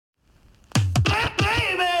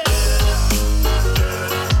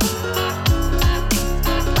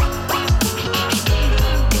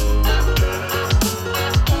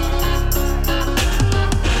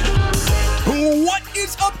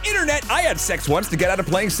sex once to get out of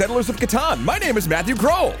playing Settlers of Catan. My name is Matthew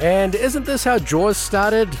Kroll. And isn't this how Jaws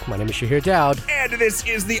started? My name is Shahir Dowd. And this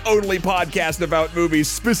is the only podcast about movies,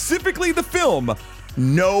 specifically the film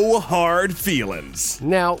No Hard Feelings.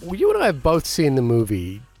 Now, you and I have both seen the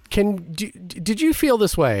movie. Did you feel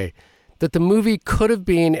this way, that the movie could have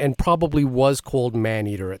been and probably was called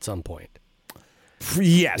Maneater at some point?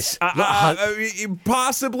 Yes.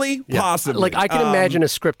 Possibly. Like, I can imagine a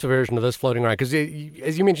script version of this floating around. Because,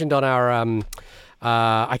 as you mentioned on our,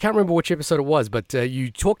 I can't remember which episode it was, but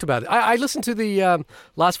you talked about it. I listened to the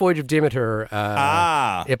Last Voyage of Demeter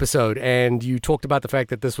episode, and you talked about the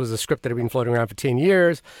fact that this was a script that had been floating around for 10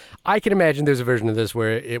 years. I can imagine there's a version of this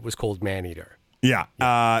where it was called Maneater.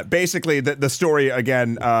 Yeah. Basically, the story,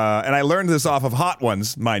 again, and I learned this off of Hot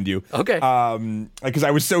Ones, mind you. Okay. Because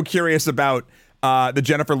I was so curious about the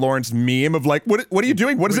Jennifer Lawrence meme of like, what are you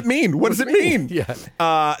doing? What does it mean? What does it mean? Yeah.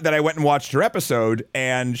 That I went and watched her episode,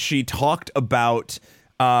 and she talked about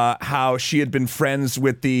how she had been friends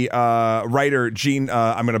with the writer Gene,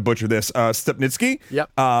 I'm going to butcher this, Stupnitsky. Yep.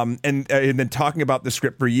 And then talking about the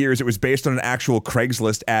script for years. It was based on an actual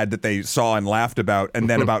Craigslist ad that they saw and laughed about. And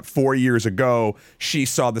then about 4 years ago, she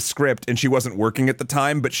saw the script, and she wasn't working at the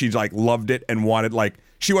time, but she like loved it and wanted like.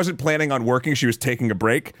 She wasn't planning on working. She was taking a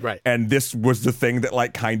break. Right. And this was the thing that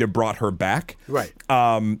like kind of brought her back. Right.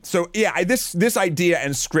 So yeah, this idea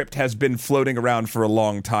and script has been floating around for a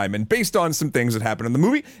long time, and based on some things that happened in the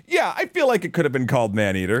movie, yeah, I feel like it could have been called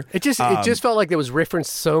Maneater. It just felt like it was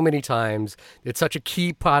referenced so many times. It's such a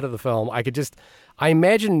key part of the film. I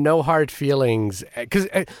imagine No Hard Feelings, because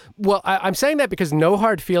I'm saying that because No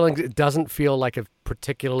Hard Feelings, it doesn't feel like a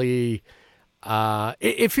particularly.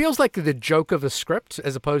 It feels like the joke of the script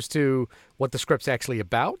as opposed to what the script's actually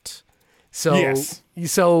about. So, yes.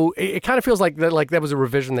 So it kind of feels like that was a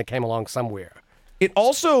revision that came along somewhere. It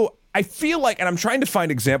also, I feel like, and I'm trying to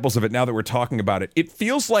find examples of it now that we're talking about it, it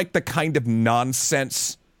feels like the kind of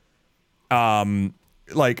nonsense,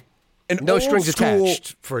 like an No old Strings school,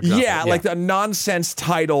 Attached, for example. Yeah, like a nonsense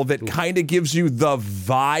title that kind of gives you the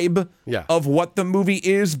vibe of what the movie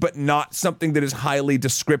is, but not something that is highly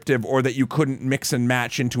descriptive or that you couldn't mix and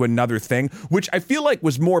match into another thing, which I feel like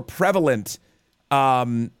was more prevalent,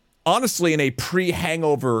 honestly, in a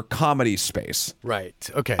pre-Hangover comedy space. Right.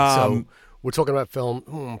 Okay. So we're talking about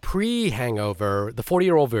film pre-Hangover, The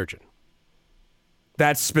 40-Year-Old Virgin.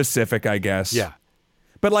 That's specific, I guess. Yeah.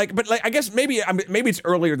 But I guess maybe it's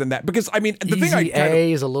earlier than that, because I mean the thing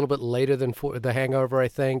is a little bit later than The Hangover, I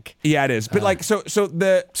think. Yeah, it is. But so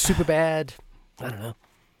the Superbad, I don't know.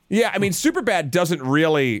 Yeah, I mean Superbad doesn't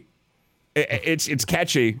really. It's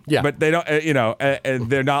catchy, but they don't.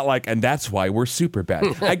 They're not like, and that's why we're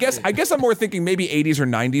Superbad. I guess I'm more thinking maybe 80s or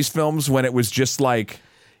 90s films when it was just like.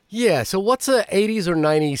 Yeah, so what's a 80s or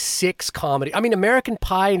 90s sex comedy? I mean, American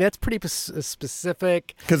Pie, that's pretty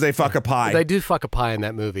specific. Because they fuck a pie. They do fuck a pie in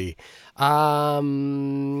that movie.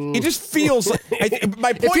 It just feels like...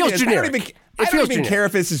 my point feels is, generic. I don't even care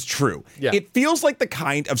if this is true. Yeah. It feels like the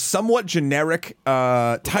kind of somewhat generic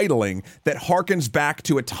titling that harkens back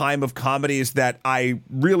to a time of comedies that I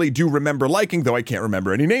really do remember liking, though I can't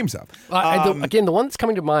remember any names of. Again, the one that's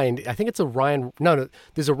coming to mind, I think it's a Ryan... No,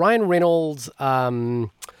 there's a Ryan Reynolds...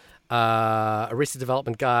 Arrested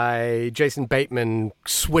Development guy, Jason Bateman,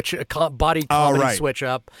 body comedy switch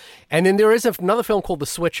up. And then there is another film called The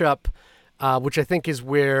Switch Up, which I think is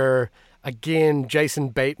where, again, Jason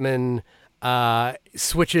Bateman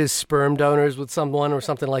switches sperm donors with someone or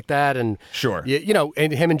something like that. And sure.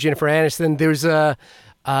 And him and Jennifer Aniston. There's The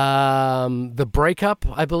Breakup,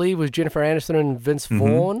 I believe, was Jennifer Aniston and Vince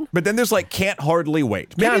Vaughn. But then there's like Can't Hardly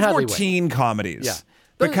Wait. Maybe it's more teen comedies. Yeah.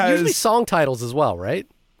 Because usually song titles as well, right?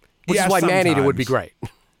 Which is why Maneater would be gret.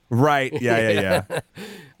 Right. Yeah.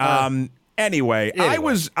 Anyway, I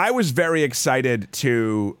was very excited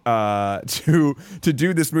to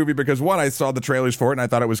do this movie because one, I saw the trailers for it and I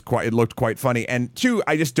thought it looked quite funny, and two,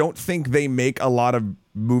 I just don't think they make a lot of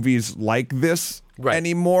movies like this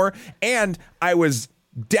anymore, and I was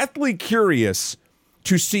deathly curious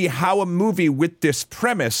to see how a movie with this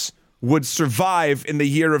premise would survive in the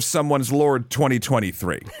year of someone's Lord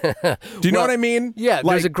 2023. Do you know what I mean? Yeah,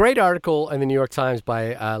 there's a great article in the New York Times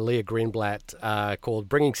by Leah Greenblatt called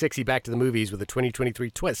Bringing Sexy Back to the Movies with a 2023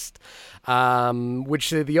 Twist, which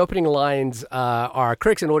the opening lines are,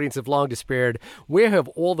 critics and audience have long despaired, where have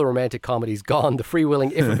all the romantic comedies gone? The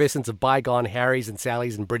freewheeling effervescence of bygone Harrys and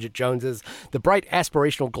Sallys and Bridget Joneses, the bright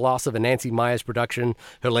aspirational gloss of a Nancy Meyers production.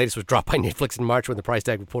 Her latest was dropped by Netflix in March when the price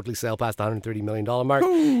tag reportedly sailed past the $130 million mark.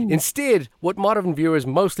 Instead, what modern viewers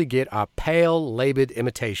mostly get are pale, labored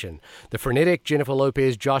imitation. The frenetic Jennifer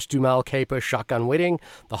Lopez, Josh Duhamel caper Shotgun Wedding,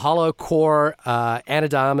 the hollow core Ana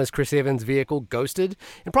de Armas, Chris Evans vehicle Ghosted.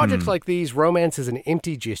 In projects like these, romance is an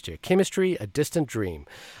empty gesture, chemistry a distant dream.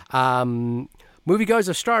 Moviegoers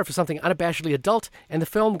are starved for something unabashedly adult, and the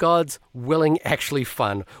film gods willing actually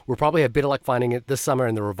fun. We'll probably have better luck finding it this summer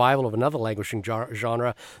in the revival of another languishing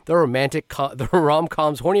genre, the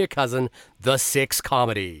rom-com's hornier cousin, the sex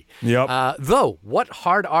comedy. Yep. Though, what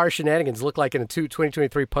hard R shenanigans look like in a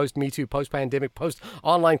 2023 post-Me Too, post-pandemic,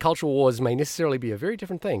 post-online cultural wars may necessarily be a very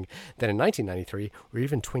different thing than in 1993 or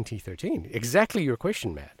even 2013. Exactly your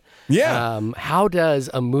question, Matt. Yeah. How does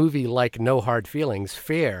a movie like No Hard Feelings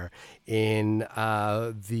fare in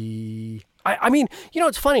the... I mean,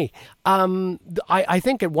 it's funny. I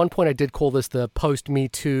think at one point I did call this the post-Me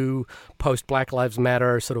Too, post-Black Lives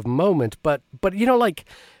Matter sort of moment, but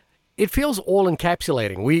it feels all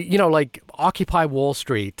encapsulating. Like Occupy Wall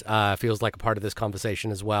Street feels like a part of this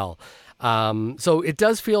conversation as well. So it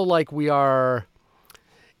does feel like we are,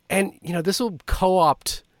 and this will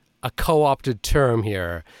co-opt a co-opted term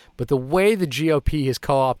here, but the way the GOP has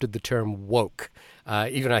co-opted the term woke,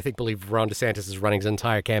 even I believe Ron DeSantis is running his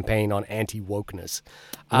entire campaign on anti-wokeness.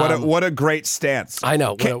 What a great stance. I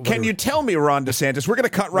know. Can you tell me, Ron DeSantis? We're going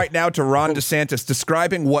to cut right now to Ron DeSantis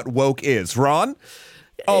describing what woke is. Ron?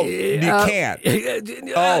 Oh, you can't.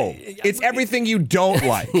 It's everything you don't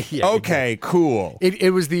like. Yeah, okay, cool.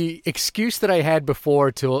 It was the excuse that I had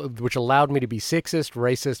before which allowed me to be sexist,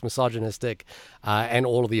 racist, misogynistic, and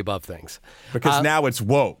all of the above things. Because now it's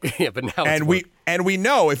woke. Yeah, but now it's woke. We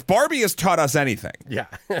know if Barbie has taught us anything,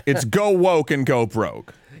 it's go woke and go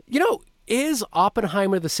broke. Is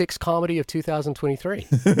Oppenheimer the sex comedy of 2023? Is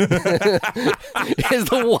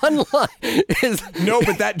the one line... No,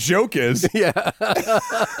 but that joke is. Yeah.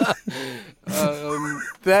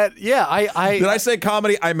 Did I say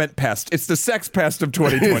comedy? I meant pest. It's the sex pest of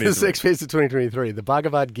 2023. The sex pest of 2023. The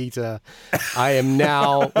Bhagavad Gita. I am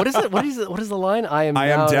now... What is it? What is the line? I am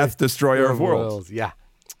death, destroyer of worlds. Yeah.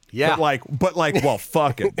 Yeah. But well,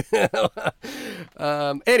 fucking.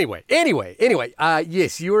 Anyway.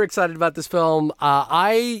 Yes, you were excited about this film.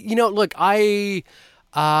 There's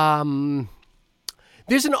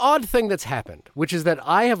an odd thing that's happened, which is that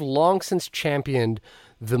I have long since championed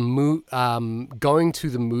going to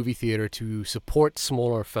the movie theater to support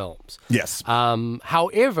smaller films. Yes.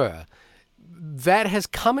 However, that has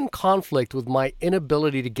come in conflict with my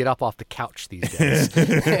inability to get up off the couch these days.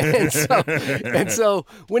 and so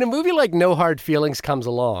when a movie like No Hard Feelings comes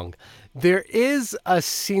along, there is a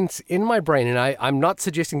sense in my brain, and I'm not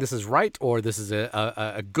suggesting this is right or this is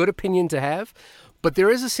a good opinion to have, but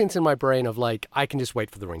there is a sense in my brain of I can just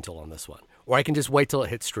wait for the rental on this one, or I can just wait till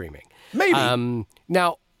it hits streaming. Maybe.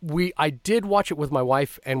 Now, I did watch it with my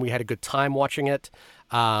wife, and we had a good time watching it.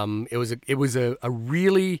 It was a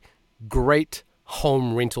really great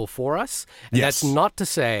home rental for us. And yes. That's not to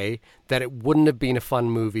say that it wouldn't have been a fun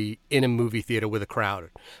movie in a movie theater with a crowd.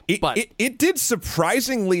 It did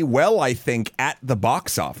surprisingly well, I think, at the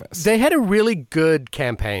box office. They had a really good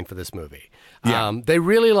campaign for this movie. Yeah. They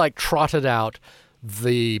really trotted out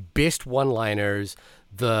the best one-liners,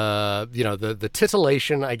 the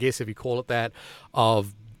titillation, I guess if you call it that,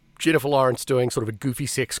 of Jennifer Lawrence doing sort of a goofy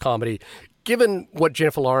sex comedy. Given what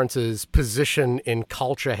Jennifer Lawrence's position in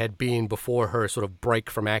culture had been before her sort of break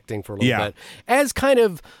from acting for a little bit, as kind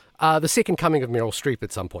of the second coming of Meryl Streep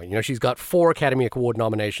at some point. She's got 4 Academy Award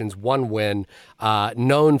nominations, 1 win,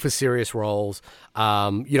 known for serious roles,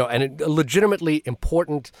 and a legitimately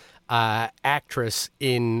important actress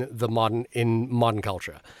in modern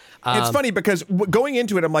culture. It's funny because going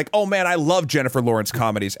into it, I'm like, oh man, I love Jennifer Lawrence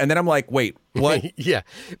comedies. And then I'm like, wait, what? Yeah.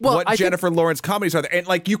 Well, what Jennifer Lawrence comedies are there? And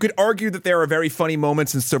you could argue that there are very funny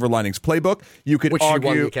moments in Silver Linings Playbook. You could which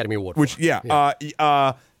argue. She won the Academy Award for. Which,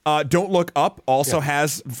 Don't Look Up also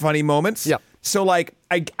has funny moments. Yeah. So I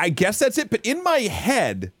guess that's it. But in my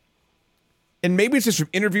head, and maybe it's just from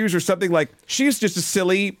interviews or something, she's just a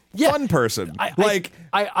silly, fun person. I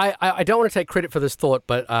don't want to take credit for this thought,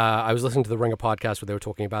 but I was listening to the Ringer podcast where they were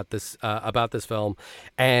talking about this film,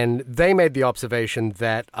 and they made the observation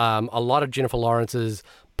that a lot of Jennifer Lawrence's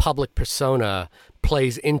public persona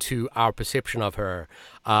plays into our perception of her.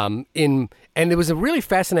 And there was a really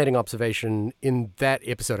fascinating observation in that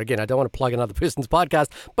episode. Again, I don't want to plug another person's podcast,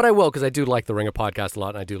 but I will because I do like the Ringer podcast a lot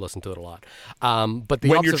and I do listen to it a lot. But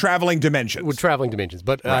when you're traveling dimensions. With traveling dimensions.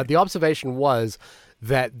 But right. The observation was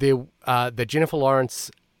that that Jennifer Lawrence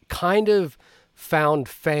kind of found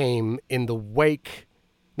fame in the wake,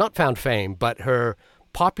 not found fame, but her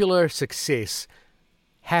popular success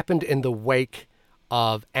happened in the wake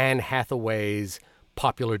of Anne Hathaway's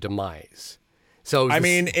popular demise. So I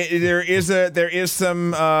mean, there is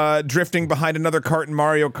some drifting behind another cart in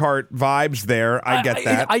Mario Kart vibes there. I get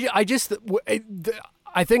that.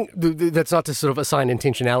 I think that's not to sort of assign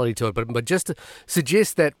intentionality to it, but just to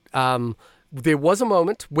suggest that there was a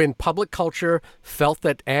moment when public culture felt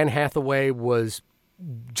that Anne Hathaway was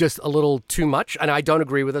just a little too much, and I don't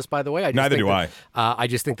agree with this, by the way. Neither do I. I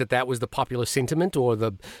just think that was the popular sentiment, or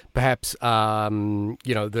the perhaps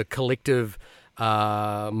the collective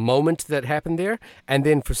moment that happened there. And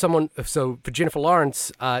then for Jennifer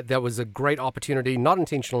Lawrence, that was a great opportunity, not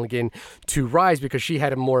intentional again, to rise, because she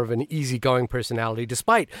had a more of an easygoing personality,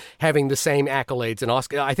 despite having the same accolades and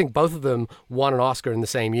Oscar. I think both of them won an Oscar in the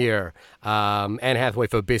same year. Anne Hathaway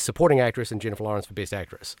for Best Supporting Actress and Jennifer Lawrence for Best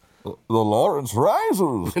Actress. The Lawrence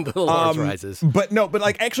rises. The Lawrence rises. But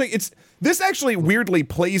like actually, this actually weirdly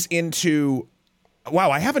plays into.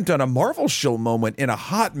 Wow, I haven't done a Marvel shill moment in a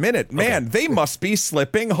hot minute. Man, They must be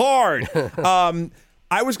slipping hard.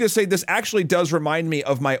 I was going to say this actually does remind me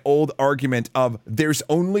of my old argument of there's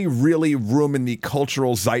only really room in the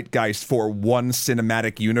cultural zeitgeist for one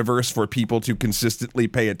cinematic universe for people to consistently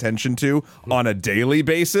pay attention to on a daily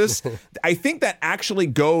basis. I think that actually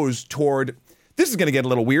goes toward, this is going to get a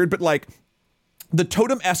little weird, but like, the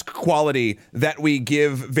totem-esque quality that we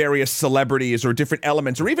give various celebrities or different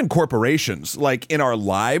elements or even corporations, like in our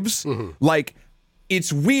lives, like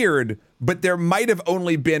it's weird, but there might have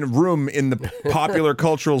only been room in the popular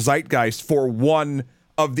cultural zeitgeist for one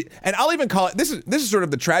of the, and I'll even call it, this is sort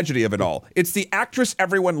of the tragedy of it all. It's the actress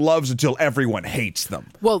everyone loves until everyone hates them.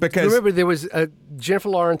 Well, because remember there was Jennifer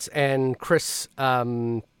Lawrence and Chris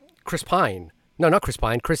Pine. No, not Chris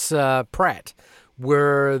Pine, Chris Pratt.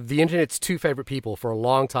 Were the internet's two favorite people for a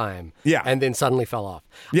long time, and then suddenly fell off.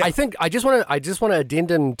 Yeah. I think I just want to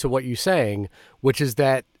addendum to what you're saying, which is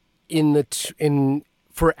that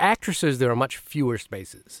for actresses there are much fewer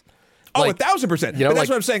spaces. Oh, 1,000%. But that's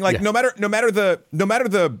what I'm saying. Like no matter the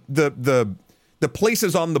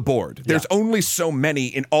places on the board, there's only so many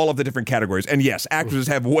in all of the different categories. And yes, actresses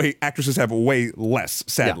have way less,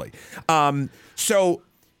 sadly. Yeah. So.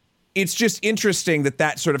 It's just interesting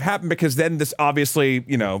that sort of happened, because then this obviously,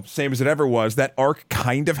 same as it ever was, that arc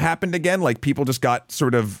kind of happened again. Like people just got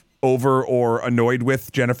sort of over or annoyed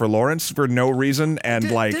with Jennifer Lawrence for no reason. And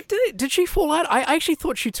did she fall out? I actually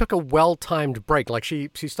thought she took a well-timed break. Like she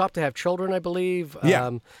stopped to have children, I believe.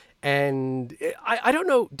 Yeah. And I don't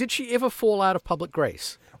know, did she ever fall out of public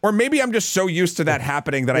grace? Or maybe I'm just so used to that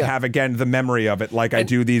happening that I have, again, the memory of it, like I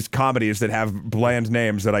do these comedies that have bland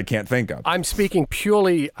names that I can't think of. I'm speaking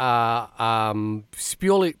purely on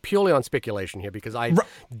speculation here, because I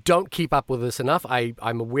don't keep up with this enough.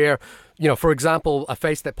 I'm aware, for example, a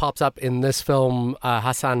face that pops up in this film,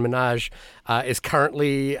 Hasan Minhaj, is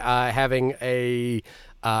currently having a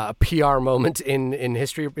PR moment in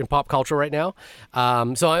history, in pop culture right now.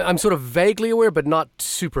 So I'm sort of vaguely aware, but not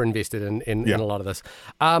super invested in a lot of this.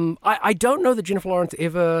 I don't know that Jennifer Lawrence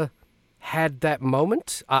ever had that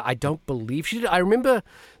moment. I don't believe she did. I remember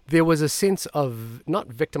there was a sense of, not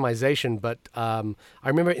victimization, but I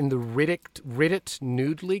remember in the Reddit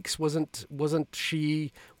nude leaks, wasn't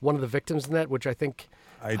she one of the victims in that, which I think...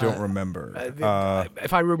 I don't remember.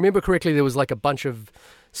 If I remember correctly, there was like a bunch of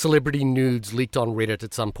celebrity nudes leaked on Reddit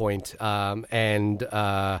at some point, and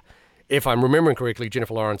if I'm remembering correctly,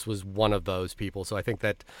 Jennifer Lawrence was one of those people. So I think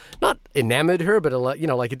that not enamored her, but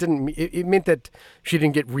like it meant that she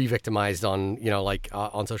didn't get re-victimized on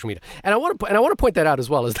on social media. And I want to point that out as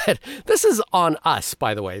well, is that this is on us,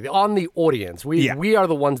 by the way, on the audience. We are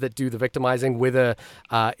the ones that do the victimizing, whether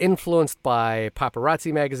influenced by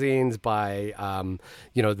paparazzi magazines, by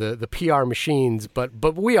the PR machines,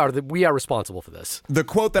 but we are responsible for this. The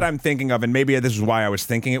quote that I'm thinking of, and maybe this is why I was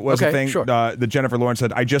thinking it was a thing. Sure. The Jennifer Lawrence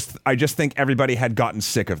said, I just think everybody had gotten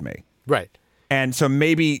sick of me. Right. And so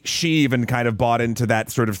maybe she even kind of bought into that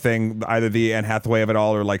sort of thing, either the Anne Hathaway of it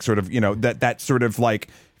all, or like sort of, that sort of like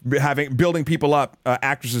building people up,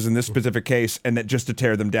 actresses in this specific case, and that just to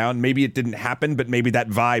tear them down. Maybe it didn't happen, but maybe that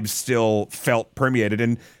vibe still felt permeated.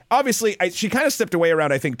 And obviously, she kind of stepped away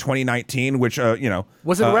around, I think, 2019, which,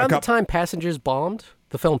 Was it around the time Passengers bombed?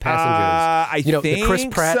 The film Passengers. I think Chris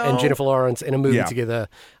Pratt so. and Jennifer Lawrence in a movie together.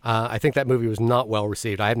 I think that movie was not well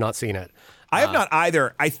received. I have not seen it. I have not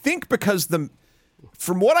either. I think because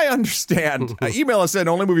from what I understand, email us at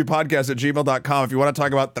onlymoviepodcast@gmail.com if you want to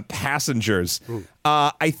talk about The Passengers.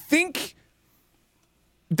 I think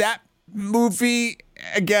that movie,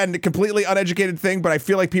 again, a completely uneducated thing, but I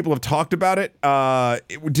feel like people have talked about it.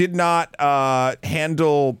 It did not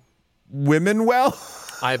handle women well.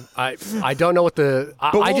 I don't know what the.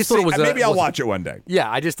 But I just thought it was. Maybe I'll watch it one day. Yeah,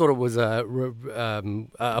 I just thought it was a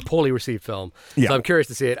poorly received film. Yeah. So I'm curious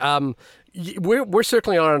to see it. We're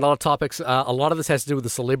circling on a lot of topics. A lot of this has to do with the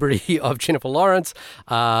celebrity of Jennifer Lawrence,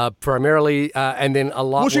 primarily, and then a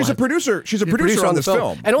lot. Well, she's a producer. She's a producer on this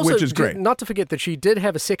film, and also, which is great. Not to forget that she did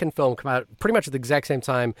have a second film come out pretty much at the exact same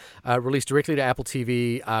time, released directly to Apple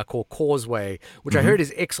TV, called Causeway, which I heard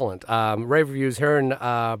is excellent. Rave reviews. Her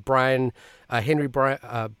and Brian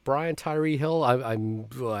Tyree Hill.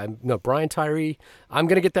 Brian Tyree. I'm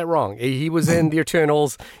going to get that wrong. He was in The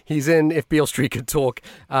Eternals. He's in If Beale Street Could Talk.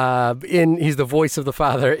 He's the voice of the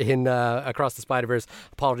father in Across the Spider-Verse.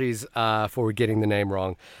 Apologies for getting the name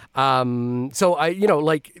wrong. So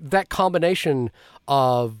like that combination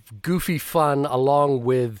of goofy fun along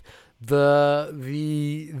with the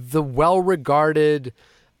well-regarded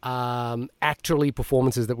actorly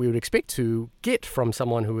performances that we would expect to get from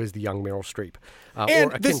someone who is the young Meryl Streep,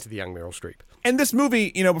 or akin to the young Meryl Streep. And this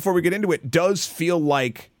movie, before we get into it, does feel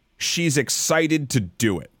like she's excited to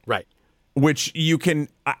do it. Right. Which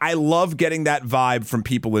I love getting that vibe from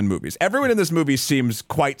people in movies. Everyone in this movie seems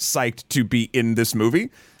quite psyched to be in this movie.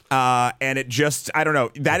 And it just, I don't know,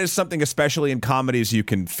 that is something, especially in comedies, you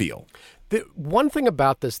can feel. The one thing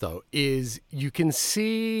about this, though, is you can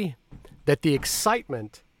see that the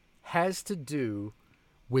excitement has to do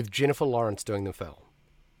with Jennifer Lawrence doing the film,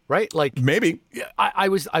 right? Like maybe I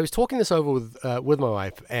was talking this over with my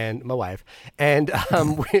wife, and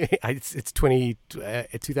it's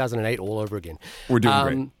 2008 all over again. We're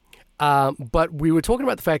doing great. But we were talking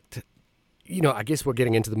about the fact, I guess we're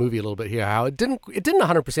getting into the movie a little bit here. How it didn't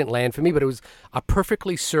 100% land for me, but it was a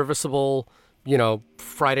perfectly serviceable,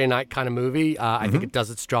 Friday night kind of movie. I think it does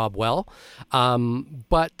its job well,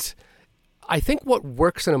 but I think what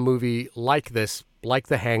works in a movie like this, like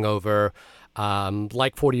The Hangover,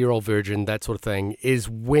 like 40-Year-Old Virgin, that sort of thing, is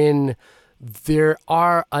when there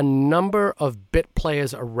are a number of bit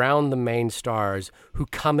players around the main stars who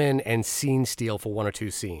come in and scene steal for one or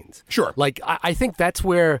two scenes. Sure. Like, I think that's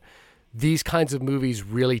where these kinds of movies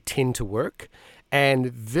really tend to work, and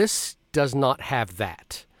this does not have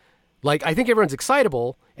that. Like, I think everyone's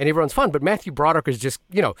excitable and everyone's fun, but Matthew Broderick is just,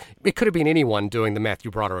 it could have been anyone doing the Matthew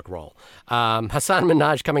Broderick role. Hassan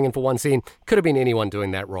Minhaj coming in for one scene, could have been anyone doing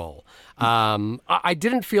that role. I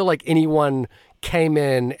didn't feel like anyone came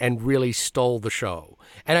in and really stole the show.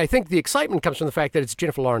 And I think the excitement comes from the fact that it's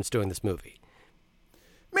Jennifer Lawrence doing this movie.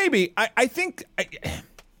 Maybe. I think...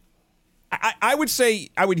 I would say,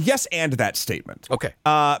 I would yes and that statement. Okay.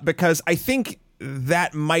 Because I think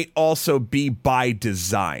that might also be by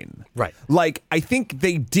design. Right. Like, I think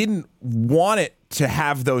they didn't want it to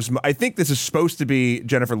have those. I think this is supposed to be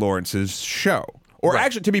Jennifer Lawrence's show. Or right.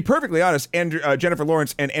 Actually, to be perfectly honest, Jennifer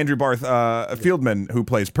Lawrence and Andrew Barth Fieldman, who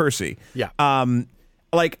plays Percy. Yeah.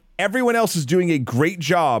 Like, everyone else is doing a great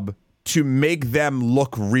job to make them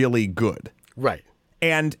look really good. Right.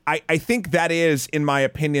 And I think that is, in my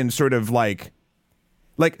opinion, sort of like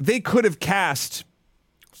they could have cast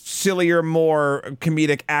sillier, more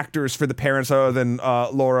comedic actors for the parents other than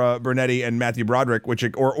Laura Bernetti and Matthew Broderick,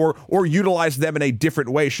 or utilize them in a different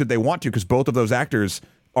way should they want to, because both of those actors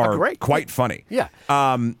are quite funny. Yeah.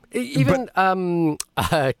 Even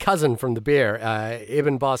cousin from The Bear,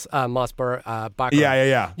 Ibn Mossbar Bakr.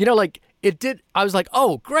 Yeah. It did. I was like,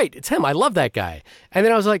 oh, great, it's him. I love that guy. And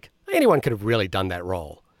then I was like, anyone could have really done that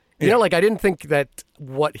role. I didn't think that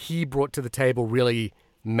what he brought to the table really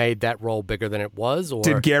made that role bigger than it was. Or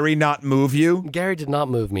did Gary not move you? Gary did not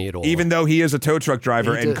move me at all. Even though he is a tow truck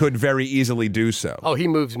driver and could very easily do so. Oh, he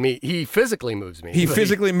moves me. He physically moves me. He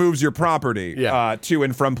physically moves your property to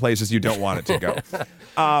and from places you don't want it to go.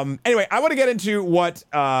 Anyway, I want to get into what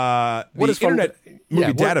the Internet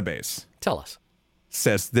Movie Database tell us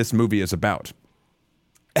says this movie is about.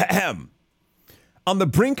 Ahem. On the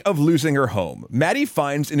brink of losing her home, Maddie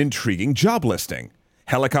finds an intriguing job listing.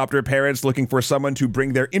 Helicopter parents looking for someone to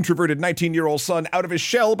bring their introverted 19-year-old son out of his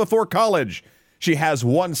shell before college. She has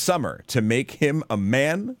one summer to make him a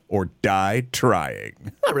man or die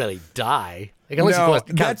trying. Not really die. Like, unless you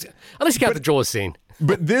count the Jaws scene.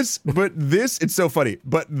 But this, it's so funny.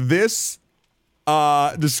 But this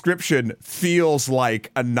description feels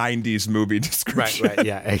like a 90s movie description. Right,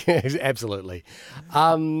 yeah, absolutely.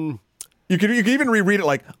 You can even reread it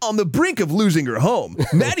like, on the brink of losing her home,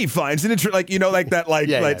 Maddie finds an stupid,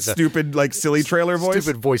 silly trailer voice.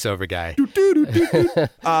 Stupid voiceover guy. What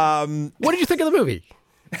did you think of the movie?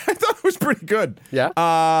 I thought it was pretty good. Yeah.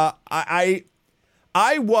 I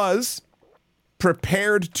was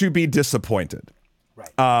prepared to be disappointed.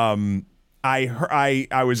 Right.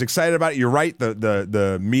 I was excited about it. You're right.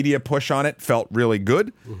 The media push on it felt really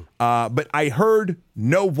good. But I heard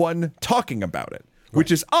no one talking about it, which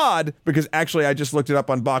is odd because actually I just looked it up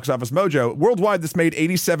on Box Office Mojo. Worldwide, this made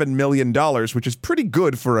 $87 million, which is pretty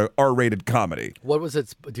good for a R-rated comedy. What was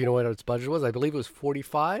its? Do you know what its budget was? I believe it was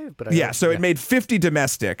 45. But So it made 50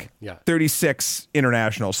 domestic, 36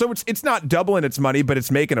 international. So it's not doubling its money, but it's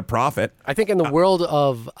making a profit. I think in the world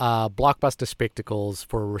of blockbuster spectacles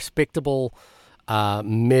for a respectable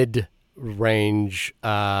mid-range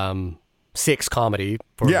sex comedy,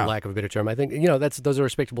 for lack of a better term, I think those are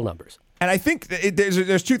respectable numbers. And I think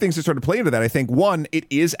there's two things that sort of play into that. I think one, it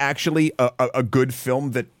is actually a good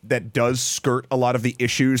film that does skirt a lot of the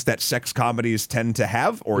issues that sex comedies tend to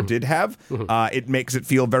have or did have. It makes it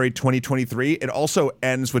feel very 2023. It also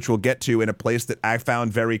ends, which we'll get to, in a place that I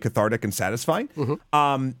found very cathartic and satisfying.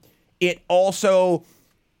 It also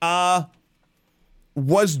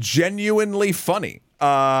was genuinely funny.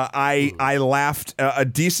 I laughed a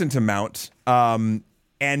decent amount, and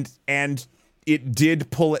it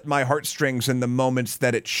did pull at my heartstrings in the moments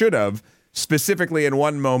that it should have, specifically in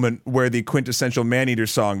one moment where the quintessential Maneater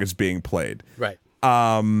song is being played. Right.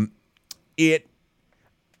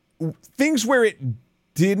 Things where it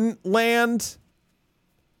didn't land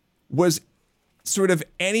was sort of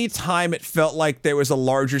any time it felt like there was a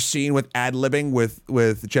larger scene with ad-libbing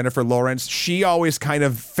with Jennifer Lawrence. She always kind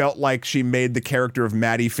of felt like she made the character of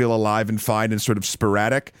Maddie feel alive and fine and sort of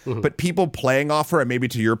sporadic. But people playing off her, and maybe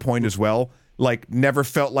to your point as well, like never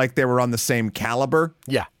felt like they were on the same caliber.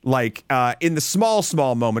 Yeah. Like in the small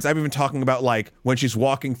moments, I'm even talking about like when she's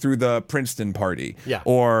walking through the Princeton party. Yeah.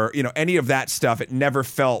 Or, any of that stuff. It never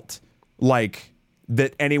felt like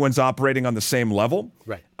that anyone's operating on the same level.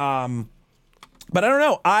 Right. But I don't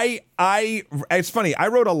know. It's funny. I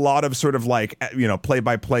wrote a lot of sort of like,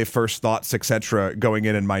 play-by-play first thoughts, etc. going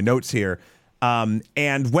in my notes here.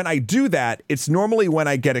 And when I do that, it's normally when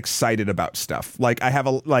I get excited about stuff. Like I have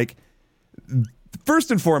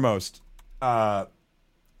first and foremost, I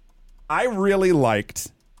really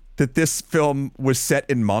liked that this film was set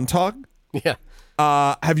in Montauk. Yeah.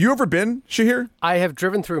 Have you ever been, Shahir? I have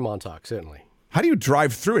driven through Montauk, certainly. How do you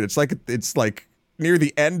drive through it? It's like near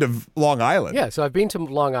the end of Long Island. Yeah, so I've been to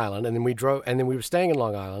Long Island, and then we were staying in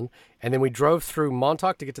Long Island, and then we drove through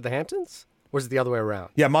Montauk to get to the Hamptons? Or is it the other way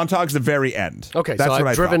around? Yeah, Montauk's the very end. Okay, that's so what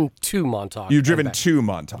I've driven thought. to Montauk. You've driven to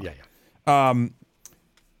Montauk. Yeah.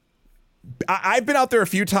 I've been out there a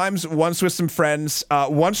few times, once with some friends,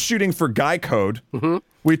 once shooting for Guy Code.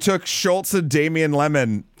 We took Schultz and Damian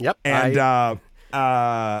Lemon. Yep. And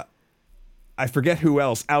I forget who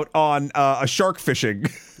else, out on a shark fishing.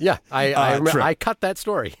 Yeah, I remember. trip. I cut that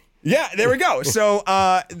story. Yeah, there we go. So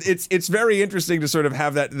it's very interesting to sort of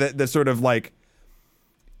have that sort of like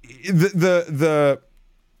the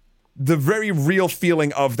very real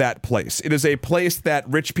feeling of that place. It is a place that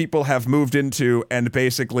rich people have moved into and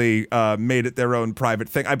basically made it their own private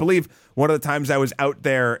thing. I believe one of the times I was out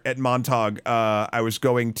there at Montauk, I was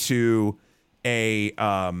going to a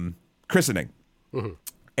christening.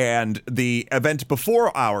 And the event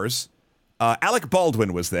before ours, Alec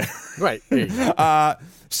Baldwin was there. Right. There you go.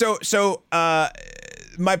 So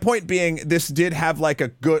my point being, this did have like a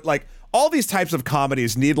good, like, all these types of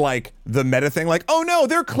comedies need like the meta thing, like, oh no,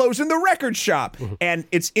 they're closing the record shop. And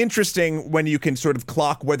it's interesting when you can sort of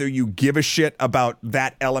clock whether you give a shit about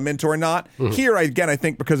that element or not. Here, I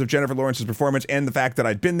think because of Jennifer Lawrence's performance and the fact that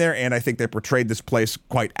I'd been there, and I think they portrayed this place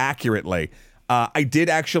quite accurately, I did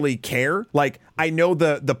actually care. Like, I know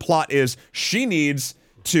the plot is she needs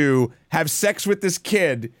to have sex with this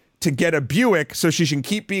kid to get a Buick so she can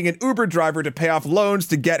keep being an Uber driver to pay off loans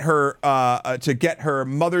to get her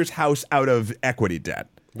mother's house out of equity debt.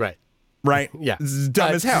 Right. Yeah. This is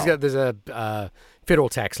dumb as hell. There's a federal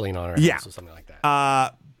tax lien on her house or something like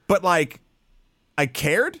that. But like, I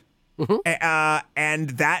cared. And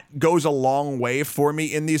that goes a long way for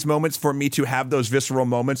me in these moments, for me to have those visceral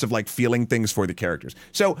moments of like feeling things for the characters.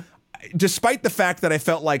 So despite the fact that I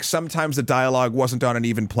felt like sometimes the dialogue wasn't on an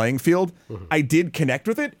even playing field, I did connect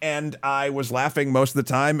with it, and I was laughing most of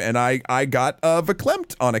the time, and I got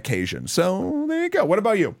verklempt on occasion. So there you go. What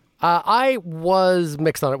about you? I was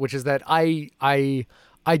mixed on it, which is that I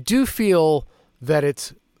do feel that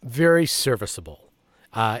it's very serviceable.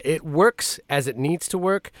 It works as it needs to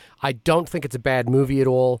work. I don't think it's a bad movie at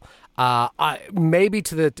all. Maybe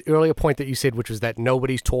to the earlier point that you said, which was that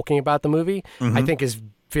nobody's talking about the movie, I think is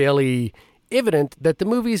fairly evident that the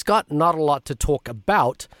movie's got not a lot to talk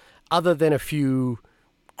about other than a few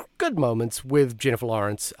good moments with Jennifer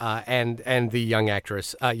Lawrence and the young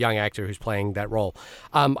actor who's playing that role.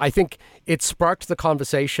 I think it sparked the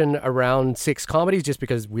conversation around sex comedies just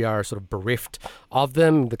because we are sort of bereft of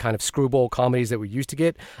them, the kind of screwball comedies that we used to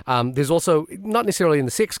get. There's also, not necessarily in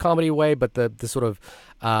the sex comedy way, but the sort of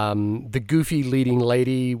the goofy leading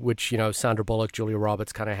lady, which, Sandra Bullock, Julia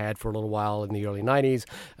Roberts kind of had for a little while in the early 90s,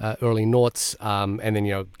 early noughts, and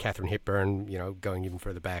then, Katharine Hepburn, going even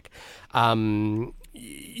further back.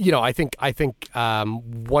 I think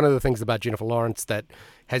one of the things about Jennifer Lawrence that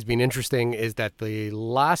has been interesting is that the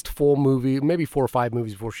last maybe 4 or 5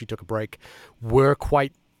 movies before she took a break, were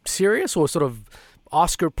quite serious or sort of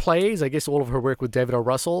Oscar plays. I guess all of her work with David O.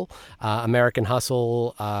 Russell, American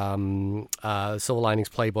Hustle, Silver Linings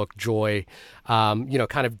Playbook, Joy,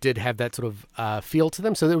 kind of did have that sort of feel to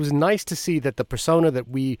them. So it was nice to see that the persona that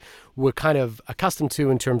we were kind of accustomed to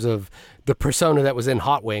in terms of the persona that was in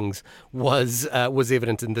Hot Wings was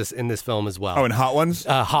evident in this film as well. Oh, in Hot Ones?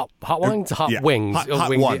 Hot Wings? Hot Wings. Hot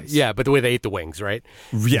wings. Ones. Yeah, but the way they eat the wings, right?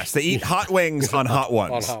 Yes, they eat hot wings on Hot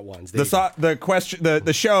Ones. On Hot Ones.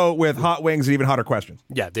 The show with hot wings and even hotter questions.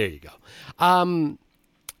 Yeah, there you go.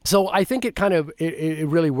 So I think it kind of it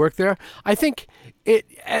really worked there. I think it,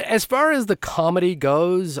 as far as the comedy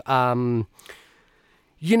goes, I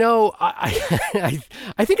think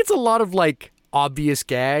it's a lot of like obvious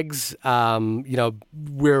gags,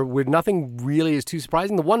 where nothing really is too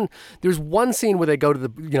surprising. There's one scene where they go to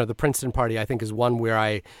the Princeton party, I think is one where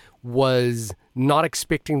I was not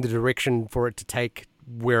expecting the direction for it to take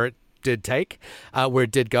where it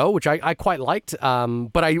did go, which I quite liked.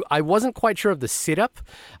 But I wasn't quite sure of the setup.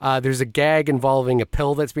 There's a gag involving a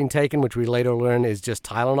pill that's been taken, which we later learn is just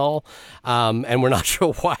Tylenol. And we're not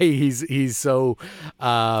sure why he's so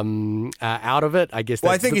out of it. I guess.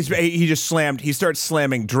 Well, I think he starts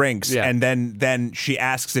slamming drinks, and then she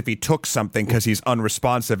asks if he took something because he's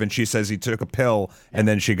unresponsive, and she says he took a pill, and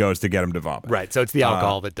then she goes to get him to vomit. Right. So it's the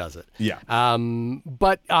alcohol that does it. Yeah.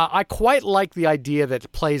 But I quite like the idea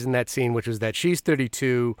that plays in that scene, which is that she's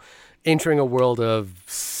 32, entering a world of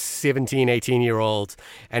 17, 18-year-olds,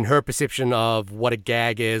 and her perception of what a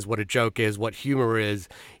gag is, what a joke is, what humor is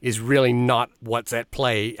really not what's at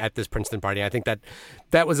play at this Princeton party. I think that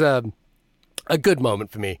was a good moment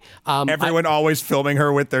for me. Everyone always filming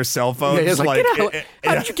her with their cell phones. Yeah, like,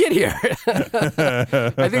 how did you get here?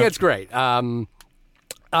 I think that's great.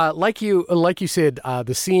 Like you said,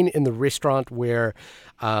 the scene in the restaurant where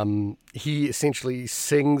he essentially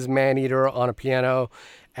sings Maneater on a piano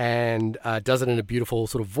and does it in a beautiful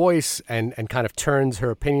sort of voice and kind of turns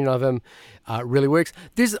her opinion of him really works.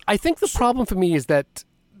 I think the problem for me is that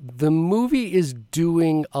the movie is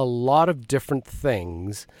doing a lot of different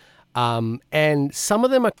things, and some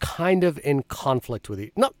of them are kind of in conflict with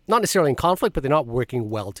it. Not necessarily in conflict, but they're not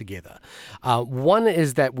working well together. One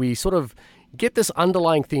is that we sort of get this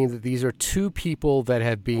underlying theme that these are two people that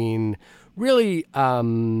have been really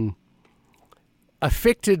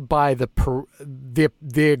affected by their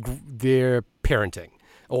parenting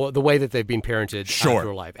or the way that they've been parented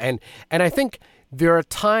through life. And I think there are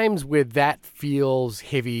times where that feels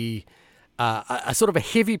heavy, a sort of a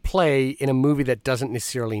heavy play in a movie that doesn't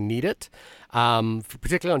necessarily need it,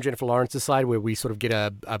 particularly on Jennifer Lawrence's side, where we sort of get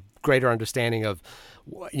a greater understanding of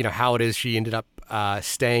how it is she ended up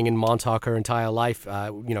staying in Montauk her entire life,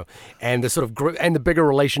 and the sort of and the bigger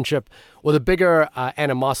relationship or the bigger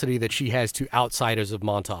animosity that she has to outsiders of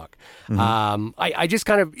Montauk. Mm-hmm. I just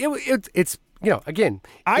kind of it's again,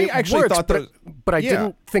 I actually works, thought that, but I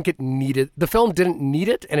didn't think it needed. The film didn't need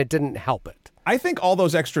it, and it didn't help it. I think all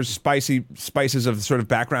those extra spices of sort of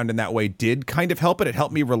background in that way did kind of help it. It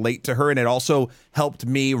helped me relate to her, and it also helped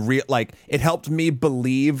me it helped me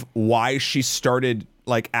believe why she started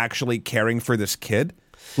actually caring for this kid,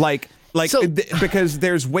 because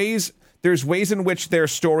there's ways in which their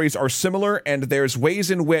stories are similar, and there's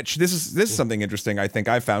ways in which this is something interesting I think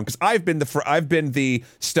I've found, because I've been the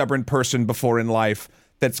stubborn person before in life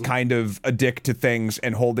that's kind of addicted to things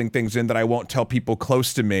and holding things in that I won't tell people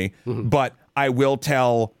close to me, but I will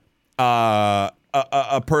tell a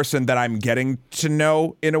person that I'm getting to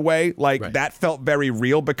know in a way. Right. That felt very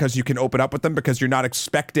real because you can open up with them because you're not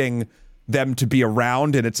expecting them to be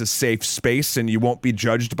around, and it's a safe space, and you won't be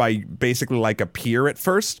judged by basically like a peer at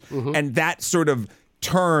first. And that sort of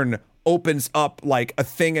turn opens up like a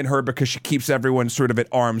thing in her because she keeps everyone sort of at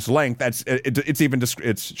arm's length.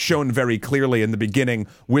 It's shown very clearly in the beginning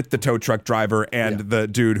with the tow truck driver and the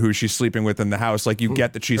dude who she's sleeping with in the house. Like, you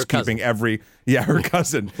get that she's keeping her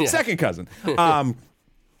cousin, second cousin.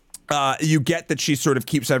 you get that she sort of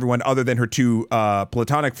keeps everyone other than her two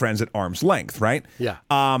platonic friends at arm's length, right? Yeah.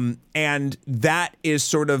 And that is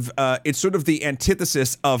sort of it's sort of the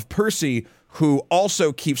antithesis of Percy, who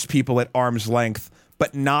also keeps people at arm's length,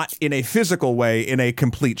 but not in a physical way, in a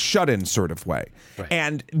complete shut-in sort of way. Right.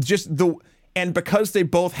 And because they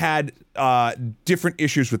both had different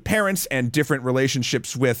issues with parents and different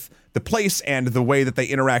relationships with the place and the way that they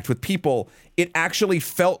interact with people, it actually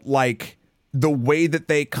felt like the way that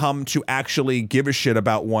they come to actually give a shit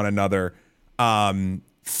about one another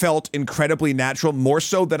felt incredibly natural, more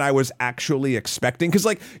so than I was actually expecting. Because,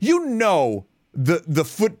 like, the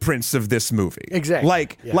footprints of this movie. Exactly.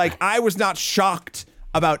 Like I was not shocked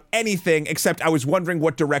about anything except I was wondering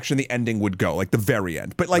what direction the ending would go, like the very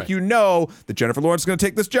end. But like, right. That Jennifer Lawrence is going to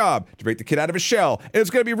take this job to break the kid out of his shell, and it's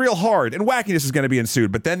going to be real hard, and wackiness is going to be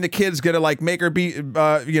ensued. But then the kid's going to like make her be,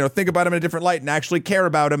 think about him in a different light and actually care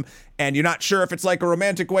about him. And you're not sure if it's like a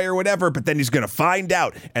romantic way or whatever, but then he's going to find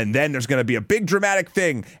out, and then there's going to be a big dramatic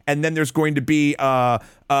thing, and then there's going to be a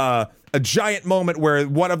giant moment where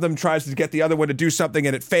one of them tries to get the other one to do something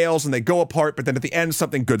and it fails and they go apart, but then at the end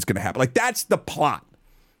something good's going to happen. Like, that's the plot.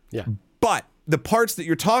 Yeah. But the parts that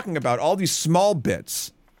you're talking about, all these small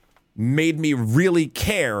bits, made me really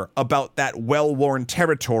care about that well-worn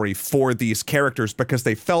territory for these characters because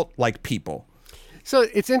they felt like people. So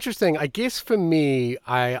it's interesting. I guess for me,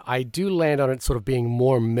 I do land on it sort of being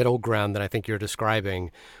more middle ground than I think you're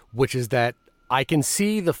describing, which is that I can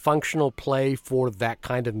see the functional play for that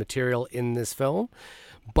kind of material in this film,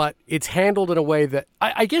 but it's handled in a way that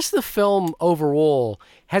I guess the film overall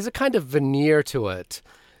has a kind of veneer to it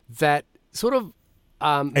that sort of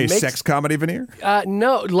sex comedy veneer?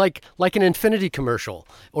 No, like an Infinity commercial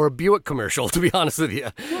or a Buick commercial, to be honest with you.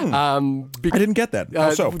 I didn't get that.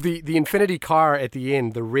 Also, the Infinity car at the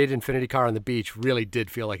end, the red Infinity car on the beach, really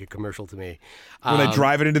did feel like a commercial to me. When they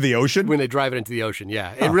drive it into the ocean? When they drive it into the ocean,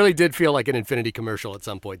 yeah. It really did feel like an Infinity commercial at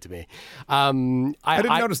some point to me. I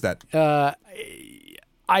didn't notice that.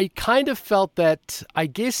 I kind of felt that, I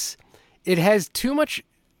guess, it has too much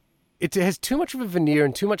of a veneer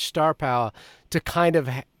and too much star power to kind of...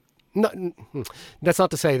 that's not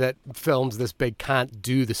to say that films this big can't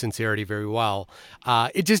do the sincerity very well.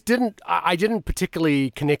 It just didn't... I didn't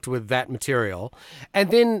particularly connect with that material. And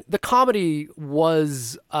then the comedy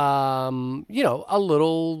was, a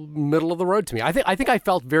little middle of the road to me. I think I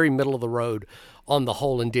felt very middle of the road on the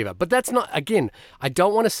whole endeavor. But that's not... Again, I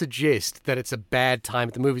don't want to suggest that it's a bad time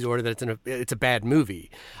at the movies or that it's a bad movie.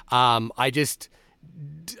 I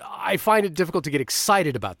find it difficult to get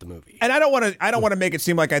excited about the movie. And I don't want to make it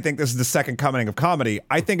seem like I think this is the second coming of comedy.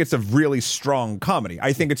 I think it's a really strong comedy.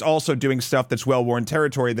 I think it's also doing stuff that's well-worn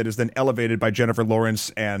territory that is then elevated by Jennifer Lawrence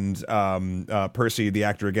and Percy, the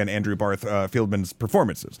actor again, Andrew Barth Fieldman's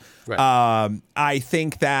performances. Right. I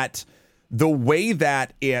think that the way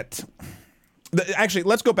that actually,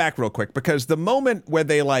 let's go back real quick, because the moment where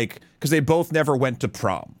because they both never went to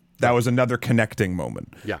prom. That was another connecting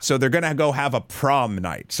moment. Yeah. So they're going to go have a prom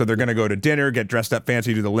night. So they're going to go to dinner, get dressed up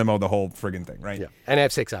fancy, do the limo, the whole friggin' thing, right? Yeah. And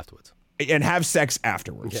have sex afterwards.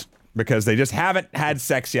 Yeah. Because they just haven't had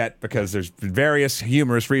sex yet because there's various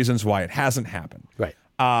humorous reasons why it hasn't happened. Right.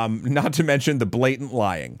 Not to mention the blatant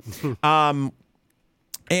lying.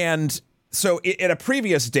 And so at a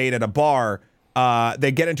previous date at a bar,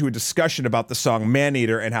 they get into a discussion about the song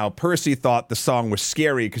Maneater and how Percy thought the song was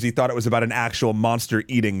scary because he thought it was about an actual monster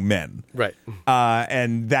eating men. Right.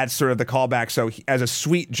 And that's sort of the callback. So as a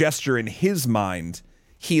sweet gesture in his mind,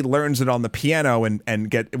 he learns it on the piano and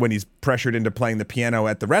when he's pressured into playing the piano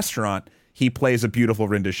at the restaurant, he plays a beautiful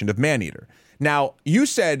rendition of Maneater. Now, you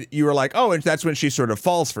said you were like, oh, and that's when she sort of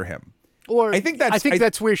falls for him. Or I think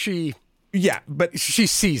that's where she... Yeah, but... She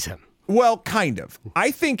sees him. Well, kind of.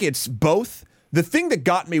 I think it's both. The thing that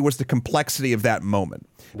got me was the complexity of that moment.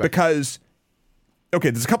 Right. Because, okay,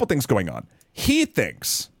 there's a couple things going on. He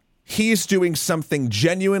thinks he's doing something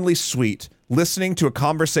genuinely sweet, listening to a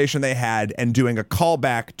conversation they had and doing a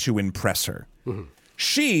callback to impress her. Mm-hmm.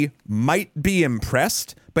 She might be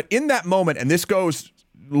impressed, but in that moment, and this goes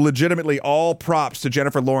legitimately all props to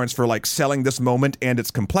Jennifer Lawrence for selling this moment and its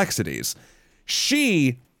complexities,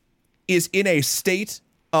 she is in a state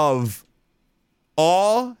of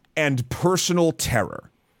awe and personal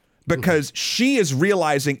terror because she is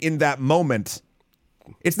realizing in that moment,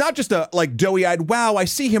 it's not just a doughy-eyed, wow, I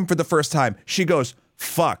see him for the first time. She goes,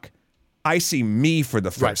 fuck, I see me for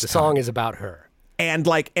the first time. Right, the song is about her. And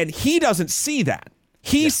he doesn't see that.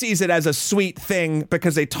 He sees it as a sweet thing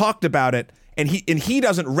because they talked about it, and he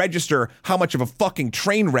doesn't register how much of a fucking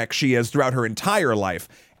train wreck she is throughout her entire life.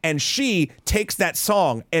 And she takes that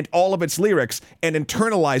song and all of its lyrics and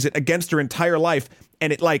internalize it against her entire life.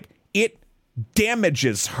 And it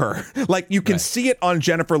damages her. Like, you can see it on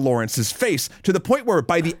Jennifer Lawrence's face to the point where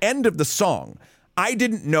by the end of the song, I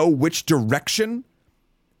didn't know which direction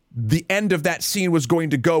the end of that scene was going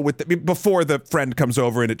to go before the friend comes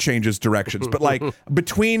over and it changes directions. But like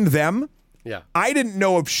between them, I didn't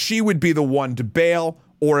know if she would be the one to bail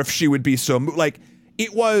or if she would be so like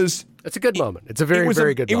it was. It's a good moment. It's a very good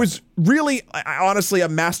moment. It was really, honestly, a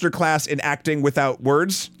masterclass in acting without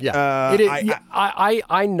words. Yeah,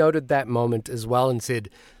 I noted that moment as well and said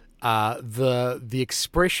the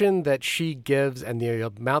expression that she gives and the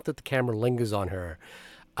amount that the camera lingers on her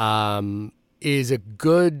is a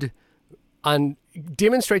good,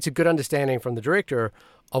 demonstrates a good understanding from the director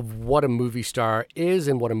of what a movie star is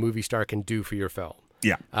and what a movie star can do for your film.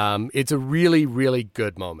 Yeah. It's a really, really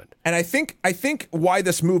good moment. And I think why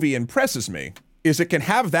this movie impresses me is it can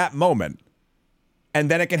have that moment, and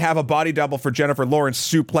then it can have a body double for Jennifer Lawrence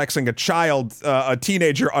suplexing a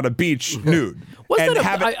teenager on a beach nude.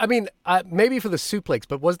 Maybe for the suplex,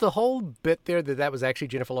 but was the whole bit there that was actually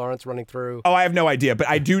Jennifer Lawrence running through? Oh, I have no idea, but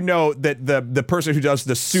I do know that the person who does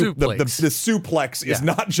the suplex, the suplex is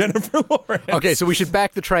not Jennifer Lawrence. Okay, so we should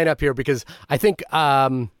back the train up here because I think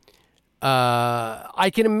I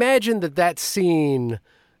can imagine that scene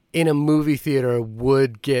in a movie theater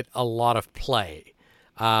would get a lot of play,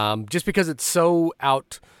 just because it's so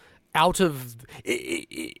out of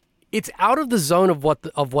it's out of the zone of what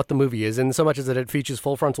the movie is, and so much as that it features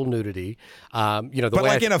full frontal nudity. In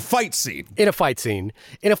a fight scene. In a fight scene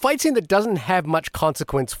that doesn't have much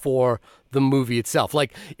consequence for the movie itself.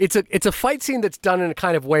 Like it's a fight scene that's done in a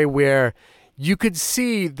kind of way where you could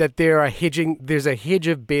see that there's a hedge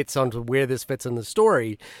of bits onto where this fits in the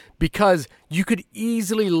story, because you could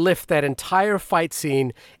easily lift that entire fight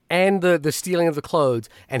scene and the stealing of the clothes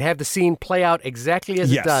and have the scene play out exactly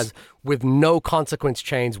as it does with no consequence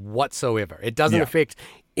change whatsoever. It doesn't affect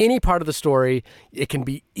any part of the story. It can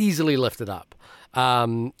be easily lifted up.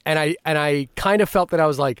 And I kind of felt that I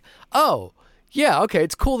was like, oh, yeah, okay,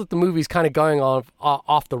 it's cool that the movie's kind of going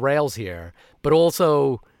off the rails here, but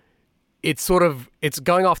also it's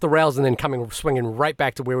going off the rails and then swinging right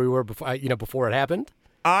back to where we were before it happened.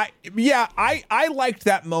 I liked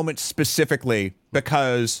that moment specifically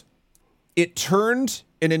because it turned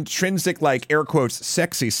an intrinsic, like, air quotes,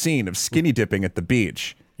 sexy scene of skinny dipping at the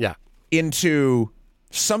beach into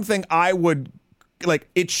something I would like.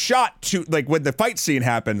 It's shot to, like, when the fight scene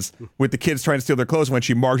happens with the kids trying to steal their clothes when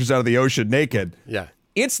she marches out of the ocean naked. Yeah,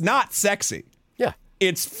 it's not sexy. Yeah,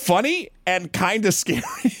 it's funny and kind of scary.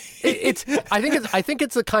 I think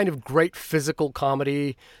it's a kind of great physical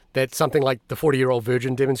comedy that something like The 40-Year-Old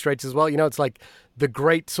Virgin demonstrates as well. You know, it's like the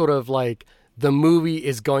great sort of like the movie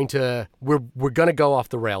is going to we're going to go off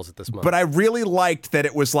the rails at this moment. But I really liked that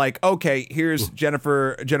it was like, okay, here's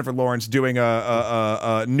Jennifer Lawrence doing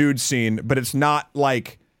a nude scene, but it's not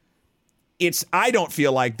like I don't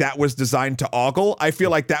feel like that was designed to ogle. I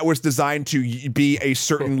feel like that was designed to be a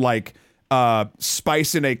certain like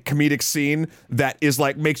spice in a comedic scene that is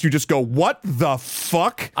like makes you just go, what the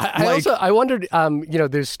fuck? I wondered,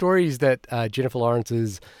 there's stories that Jennifer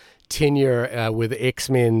Lawrence's tenure with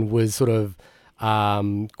X-Men was sort of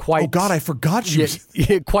quite. Oh God, I forgot she was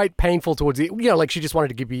quite painful towards the. Like she just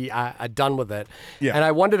wanted to be done with it. Yeah. And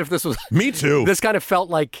I wondered if this was. Me too. This kind of felt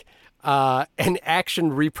like an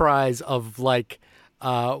action reprise of like.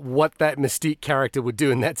 What that Mystique character would do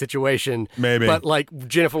in that situation, maybe, but like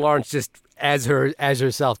Jennifer Lawrence just as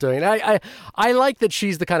herself doing it. I like that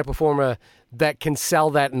she's the kind of performer that can sell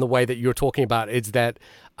that in the way that you're talking about. It's that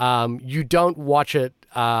you don't watch it,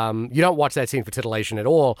 you don't watch that scene for titillation at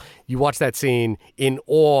all. You watch that scene in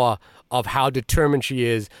awe of how determined she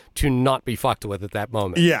is to not be fucked with at that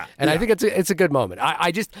moment. Yeah, and I think it's a good moment.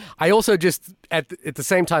 I also just at the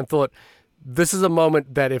same time thought this is a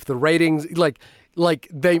moment that if the ratings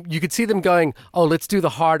you could see them going, oh, let's do the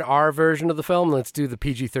hard R version of the film. Let's do the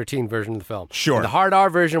PG-13 version of the film. Sure. And the hard R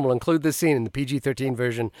version will include this scene, and the PG-13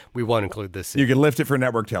 version we won't include this scene. You can lift it for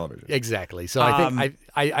network television. Exactly. So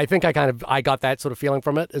I think I got that sort of feeling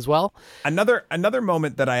from it as well. Another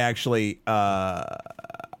moment that I actually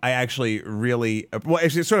really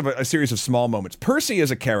it's sort of a series of small moments. Percy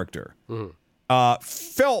as a character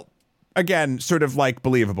felt. Again, sort of like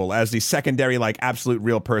believable as the secondary, like absolute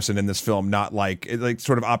real person in this film, not like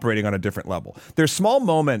sort of operating on a different level. There's small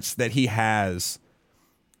moments that he has,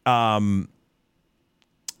 that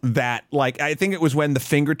like I think it was when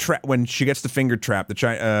when she gets the finger trap,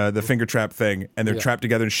 the finger trap thing, and they're trapped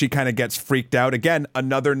together, and she kind of gets freaked out. Again,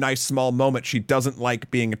 another nice small moment. She doesn't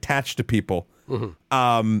like being attached to people.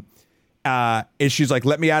 And she's like,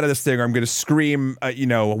 let me out of this thing or I'm going to scream,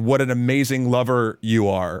 what an amazing lover you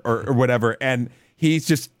are or whatever. And he's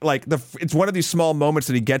just like it's one of these small moments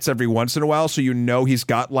that he gets every once in a while, so he's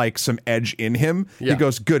got like some edge in him. Yeah. He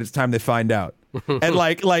goes, good, it's time they find out. And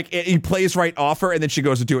he plays right off her, and then she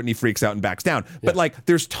goes to do it and he freaks out and backs down. But like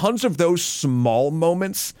there's tons of those small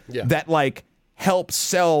moments that like help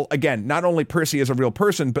sell, again, not only Percy as a real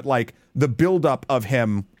person, but like the buildup of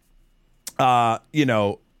him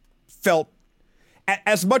felt,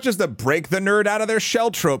 as much as the break the nerd out of their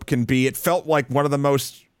shell trope can be, it felt like one of the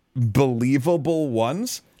most believable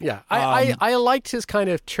ones. Yeah, I liked his kind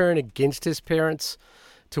of turn against his parents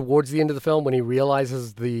towards the end of the film when he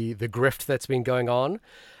realizes the grift that's been going on.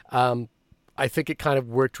 I think it kind of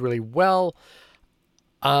worked really well.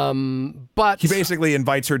 But he basically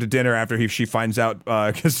invites her to dinner after she finds out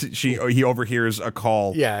because he overhears a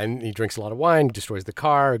call. Yeah, and he drinks a lot of wine, destroys the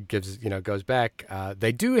car, goes back.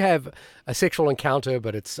 They do have a sexual encounter,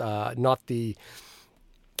 but it's not the.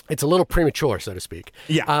 It's a little premature, so to speak.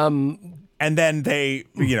 Yeah. And then they,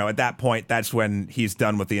 at that point, that's when he's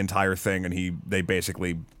done with the entire thing, and they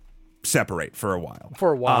basically separate for a while.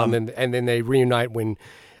 And then they reunite when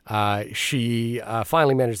she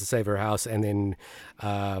finally managed to save her house, and then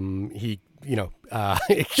he,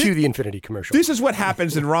 cue the Infinity commercial. This is what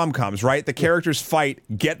happens in rom-coms, right? The characters fight,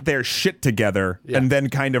 get their shit together, and then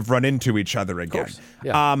kind of run into each other again.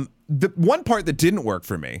 Yeah. The one part that didn't work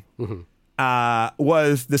for me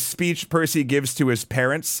was the speech Percy gives to his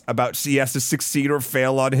parents about he has to succeed or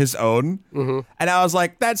fail on his own. Mm-hmm. And I was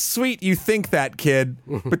like, that's sweet, you think that, kid.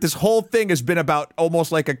 But this whole thing has been about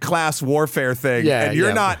almost like a class warfare thing. And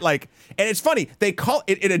you're not like, and it's funny, they call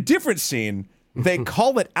it in a different scene, they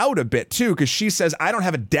call it out a bit too, because she says, I don't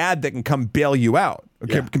have a dad that can come bail you out,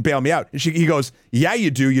 can bail me out. And he goes, yeah, you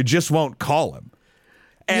do, you just won't call him.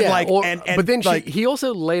 And but then he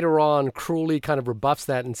also later on cruelly kind of rebuffs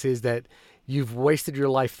that and says that you've wasted your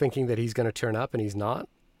life thinking that he's going to turn up and he's not.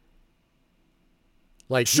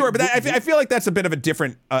 Like, sure, but I feel like that's a bit of a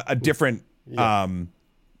different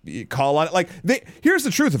call on it. Like, here's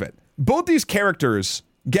the truth of it: both these characters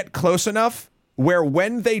get close enough where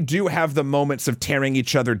when they do have the moments of tearing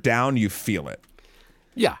each other down, you feel it.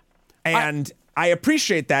 Yeah, and I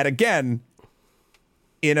appreciate that again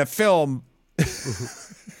in a film.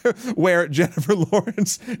 Where Jennifer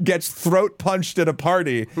Lawrence gets throat punched at a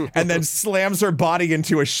party and then slams her body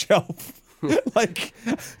into a shelf. Like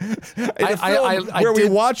in a film where we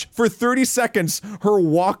watch for 30 seconds her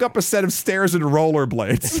walk up a set of stairs in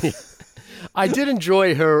rollerblades. I did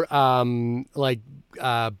enjoy her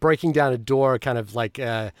breaking down a door, kind of like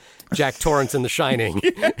Jack Torrance in The Shining,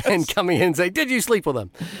 and coming in and say, "Did you sleep with him?"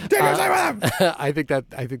 Did you sleep with him? I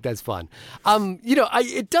think that's fun.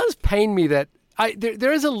 It does pain me that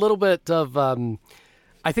there is a little bit of.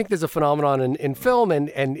 I think there's a phenomenon in film, and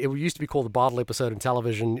it used to be called the bottle episode in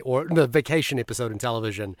television, or the vacation episode in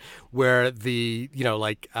television, where they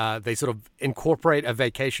sort of incorporate a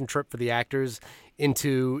vacation trip for the actors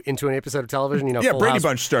into an episode of television. Brady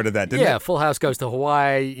Bunch started that, didn't it? Yeah, Full House goes to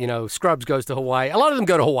Hawaii. Scrubs goes to Hawaii. A lot of them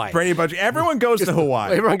go to Hawaii. Brady Bunch. Everyone goes to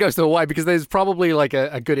Hawaii. Everyone goes to Hawaii because there's probably like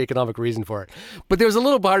a good economic reason for it. But there was a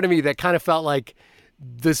little part of me that kind of felt like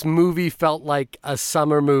this movie felt like a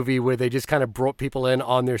summer movie where they just kind of brought people in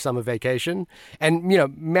on their summer vacation. And,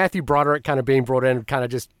 Matthew Broderick kind of being brought in kind of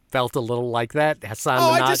just felt a little like that. Hassan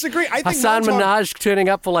Minaj. I disagree. I think Hassan Minaj turning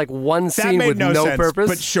up for like one scene with no sense, purpose.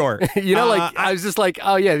 But sure. I was just like,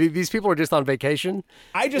 oh yeah, these people are just on vacation.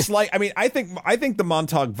 I think the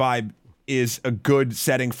Montauk vibe is a good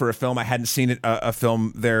setting for a film. I hadn't seen a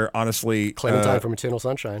film there, honestly. Clementine from Eternal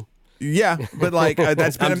Sunshine. Yeah, but like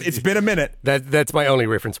it's been a minute. That's my only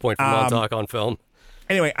reference point for Montauk on film.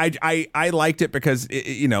 Anyway, I liked it because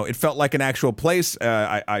it felt like an actual place.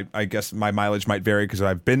 I guess my mileage might vary because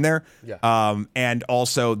I've been there. Yeah. And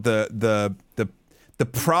also the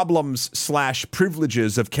problems /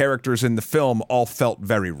 privileges of characters in the film all felt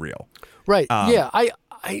very real. Right. Yeah. I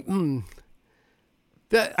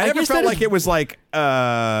never felt like it was like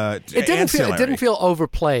it didn't feel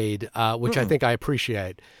overplayed, which I think I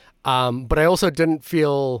appreciate. But I also didn't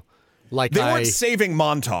feel like they weren't saving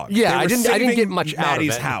Montauk. Yeah, I didn't get much out of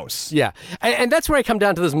Maddie's it. house. Yeah, and that's where I come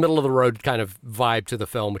down to this middle of the road kind of vibe to the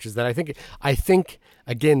film, which is that I think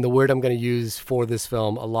again the word I'm going to use for this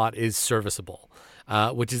film a lot is serviceable,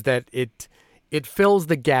 which is that it fills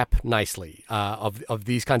the gap nicely of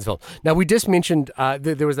these kinds of films. Now, we just mentioned,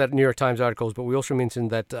 there was that New York Times articles, but we also mentioned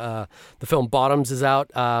that the film Bottoms is out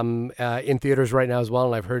in theaters right now as well,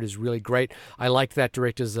 and I've heard is really great. I liked that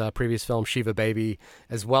director's previous film, Shiva Baby,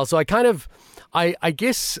 as well. So I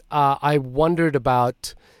guess I wondered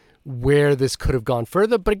about where this could have gone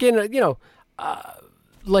further. But again,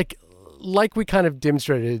 like we kind of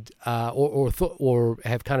demonstrated or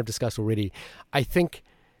have kind of discussed already, I think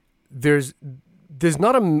there's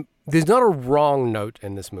not a wrong note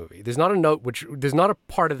in this movie. There's not a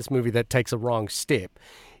part of this movie that takes a wrong step.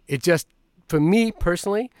 It just, for me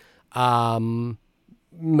personally,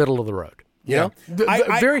 middle of the road. You know?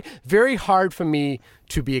 Very, very hard for me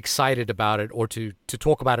to be excited about it or to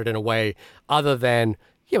talk about it in a way other than,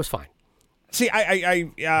 yeah, it was fine. See,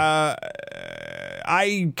 I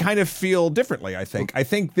kind of feel differently, I think. I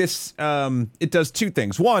think this, it does two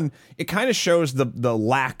things. One, it kind of shows the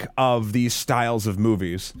lack of these styles of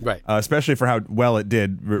movies. Right. Especially for how well it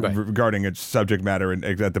did regarding its subject matter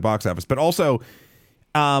at the box office. But also,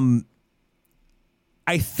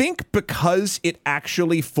 I think because it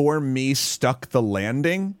actually, for me, stuck the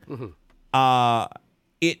landing,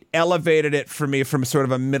 it elevated it for me from sort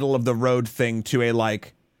of a middle-of-the-road thing to a,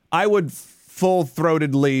 like, I would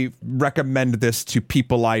full-throatedly recommend this to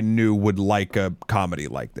people I knew would like a comedy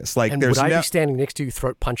like this. Like, and would I be standing next to you,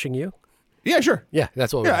 throat punching you? Yeah, sure. Yeah,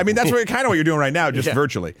 that's what. Yeah, I mean that's kind of what you're doing right now, just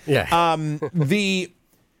virtually. Yeah.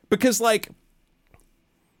 Because like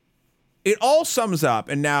it all sums up,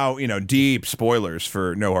 and now deep spoilers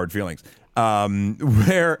for No Hard Feelings,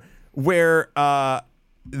 where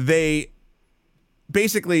they.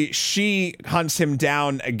 Basically, she hunts him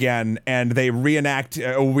down again, and they reenact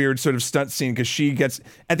a weird sort of stunt scene because she gets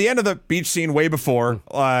at the end of the beach scene way before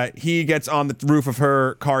he gets on the roof of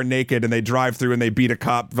her car naked, and they drive through and they beat a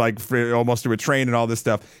cop like almost to a train and all this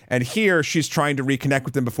stuff. And here she's trying to reconnect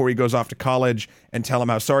with him before he goes off to college and tell him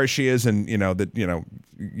how sorry she is, and yada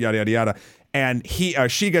yada yada. And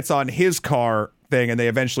she gets on his car thing, and they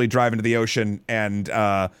eventually drive into the ocean, and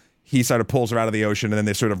he sort of pulls her out of the ocean, and then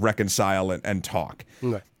they sort of reconcile and talk.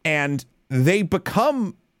 Right. And they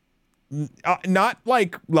become not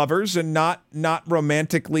like lovers and not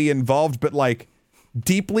romantically involved, but like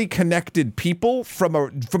deeply connected people from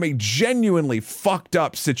a genuinely fucked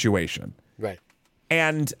up situation. Right.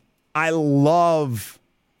 And I love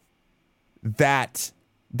that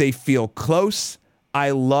they feel close.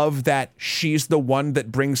 I love that she's the one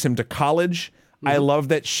that brings him to college. I love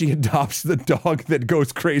that she adopts the dog that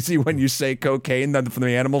goes crazy when you say cocaine from the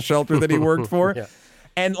animal shelter that he worked for. Yeah.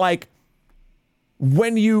 And like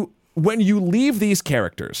when you leave these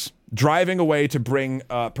characters driving away to bring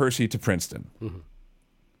Percy to Princeton,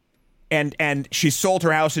 and she sold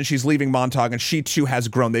her house and she's leaving Montauk, and she too has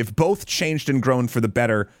grown. They've both changed and grown for the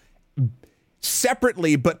better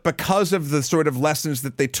separately, but because of the sort of lessons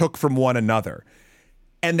that they took from one another.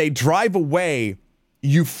 And they drive away.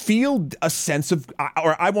 You feel a sense of,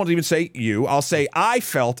 or I won't even say you, I'll say I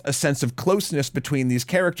felt a sense of closeness between these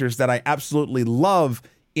characters that I absolutely love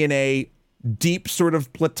in a deep sort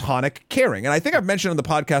of platonic caring. And I think I've mentioned on the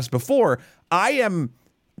podcast before, I am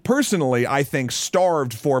personally, I think,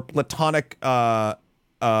 starved for platonic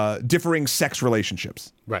differing sex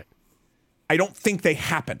relationships. Right. I don't think they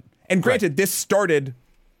happen. And granted, this started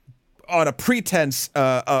on a pretense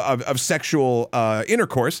of sexual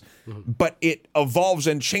intercourse, but it evolves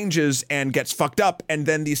and changes and gets fucked up, and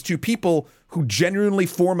then these two people who genuinely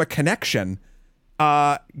form a connection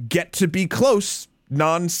get to be close,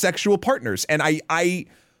 non-sexual partners. And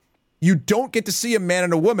you don't get to see a man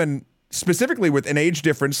and a woman, specifically with an age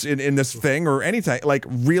difference in this thing or anything, like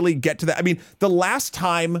really get to that. I mean, the last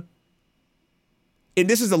time, and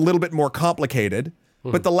this is a little bit more complicated,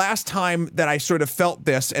 but the last time that I sort of felt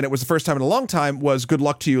this, and it was the first time in a long time, was Good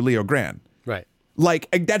Luck to You, Leo Grande. Right. Like,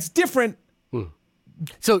 that's different.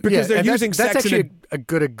 So, because they're using sex. That's actually a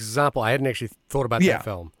good example. I hadn't actually thought about that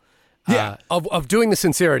film. Of doing the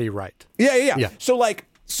sincerity right. Yeah. So, I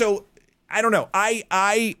don't know.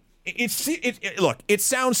 Look, it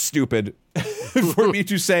sounds stupid for me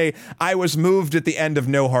to say I was moved at the end of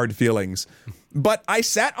No Hard Feelings. But I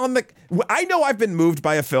know I've been moved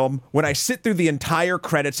by a film when I sit through the entire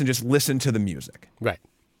credits and just listen to the music. Right.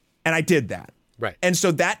 And I did that. Right. And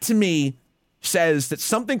so that to me says that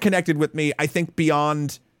something connected with me, I think,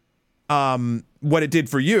 beyond what it did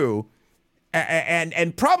for you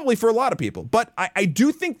and probably for a lot of people. But I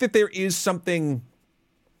do think that there is something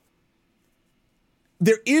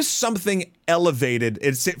elevated,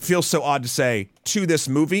 it feels so odd to say, to this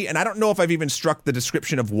movie, and I don't know if I've even struck the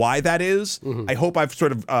description of why that is. I hope I've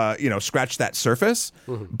sort of scratched that surface,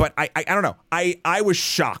 but I don't know. I was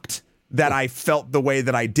shocked that I felt the way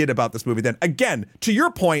that I did about this movie then. Again, to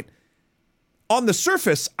your point, on the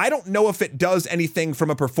surface, I don't know if it does anything from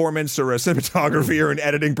a performance or a cinematography or an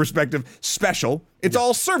editing perspective special. It's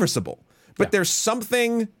all serviceable, but there's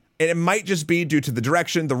something it might just be due to the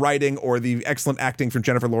direction, the writing, or the excellent acting from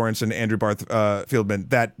Jennifer Lawrence and Andrew Barth Fieldman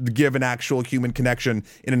that give an actual human connection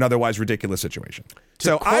in an otherwise ridiculous situation.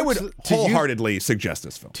 So I would wholeheartedly suggest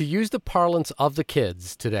this film. To use the parlance of the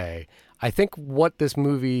kids today, I think what this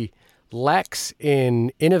movie lacks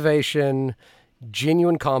in innovation,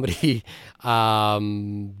 genuine comedy,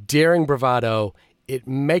 daring bravado, it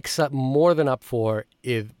makes up more than up for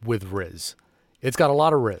it with Riz. It's got a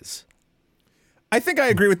lot of Riz. I think I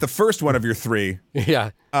agree with the first one of your three.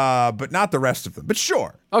 Yeah. But not the rest of them. But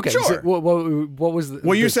sure. Okay. Sure. So what was the...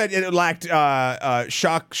 Well, you said it lacked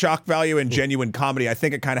shock value and genuine comedy. I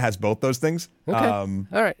think it kind of has both those things. Okay. All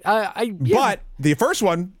right. Yeah. But the first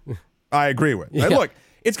one, I agree with. Yeah. And look,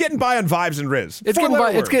 it's getting by on vibes and Riz. It's getting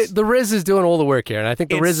by. The Riz is doing all the work here, and I think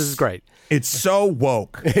the Riz is great. It's so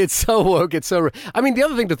woke. It's so woke. It's so... I mean, the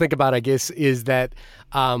other thing to think about, I guess, is that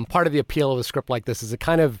part of the appeal of a script like this is it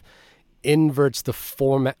kind of inverts the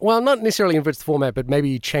format. Well, not necessarily inverts the format, but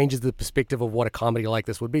maybe changes the perspective of what a comedy like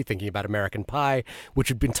this would be. Thinking about American Pie,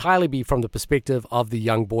 which would entirely be from the perspective of the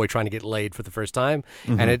young boy trying to get laid for the first time,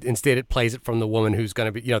 and instead it plays it from the woman who's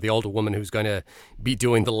going to be, the older woman who's going to be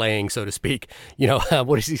doing the laying, so to speak.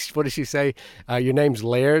 What does she say? Your name's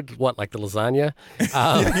Laird? What, like the lasagna?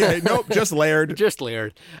 Nope, just Laird. Just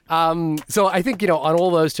Laird. So I think, on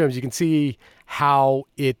all those terms, you can see how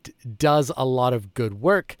it does a lot of good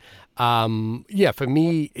work. For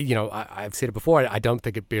me, I've said it before, I don't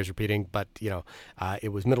think it bears repeating, but, it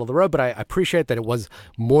was middle of the road, but I appreciate that it was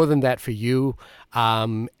more than that for you.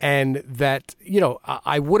 And that,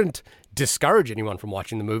 I wouldn't discourage anyone from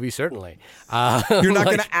watching the movie, certainly. You're not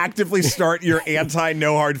going to actively start your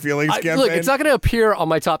anti-No Hard Feelings campaign? Look, it's not going to appear on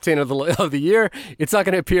my top 10 of the year. It's not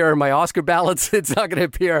going to appear in my Oscar ballots. It's not going to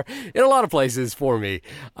appear in a lot of places for me.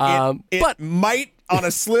 But might, on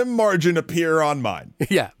a slim margin, appear on mine.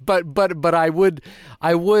 Yeah, but I would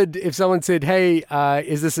if someone said, "Hey,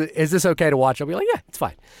 is this okay to watch?" I'll be like, "Yeah, it's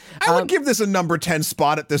fine." I would give this a number 10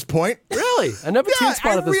 spot at this point. Really, a number 10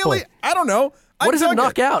 spot at this point. I don't know. What does it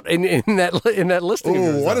knock out in that listing?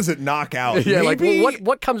 Ooh, what does it knock out? Yeah, maybe, like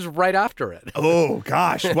what comes right after it? Oh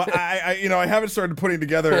gosh, well, I haven't started putting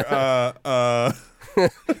together.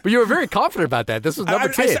 But you were very confident about that. This was number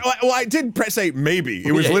 10. I did say maybe.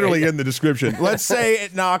 It was literally in the description. Let's say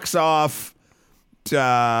it knocks off. What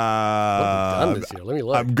have we done this year? Let me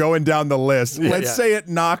look. I'm going down the list. Let's say it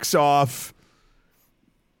knocks off.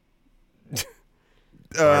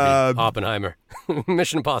 Oppenheimer.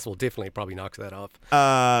 Mission Impossible definitely probably knocks that off.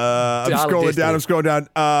 I'm scrolling down.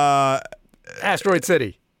 Asteroid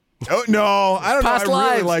City. Oh no, I don't Past know. I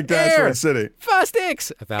really Lives, liked Air, Asteroid City. Fast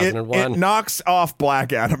X. 1001. It knocks off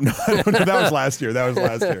Black Adam. That was last year.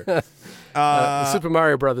 Super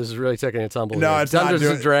Mario Brothers is really taking a tumble. No, here. it's not Dungeons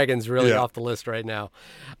doing and Dragons really off the list right now.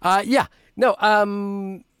 It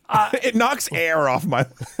knocks Air off my.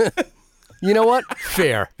 You know what?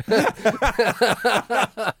 Fair.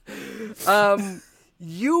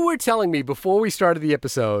 You were telling me before we started the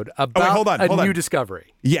episode about a new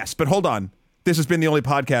discovery. Yes, but hold on. This has been the only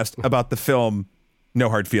podcast about the film No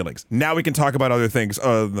Hard Feelings. Now we can talk about other things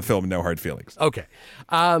other than the film No Hard Feelings. Okay.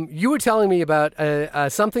 You were telling me about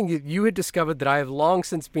something that you had discovered that I have long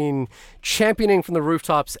since been championing from the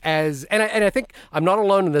rooftops and I think I'm not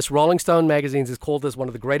alone in this. Rolling Stone magazines has called this one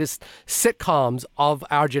of the greatest sitcoms of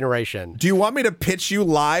our generation. Do you want me to pitch you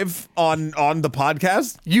live on the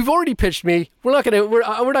podcast? You've already pitched me. We're not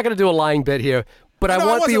gonna do a lying bit here. But I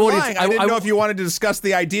want the audience. Lying. I didn't know if you wanted to discuss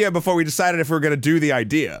the idea before we decided if we were going to do the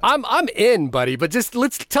idea. I'm in, buddy. But just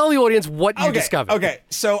let's tell the audience what you discovered. Okay,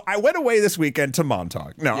 so I went away this weekend to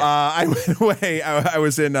Montauk. No, I went away. I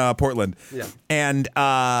was in Portland. Yeah. And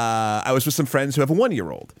I was with some friends who have a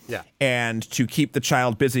 1-year-old. Yeah. And to keep the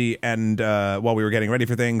child busy and while we were getting ready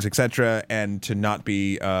for things, etc., and to not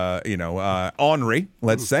be ornery,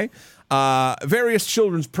 let's say. Various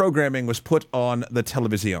children's programming was put on the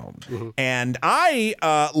television. And I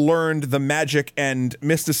learned the magic and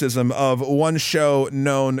mysticism of one show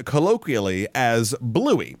known colloquially as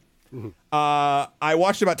Bluey. I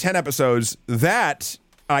watched about 10 episodes. That,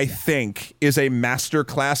 I think, is a master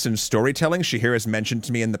class in storytelling. Shahir has mentioned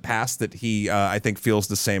to me in the past that he, I think, feels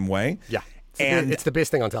the same way. Yeah. It's the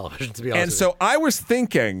best thing on television, to be honest. And so I was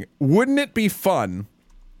thinking, wouldn't it be fun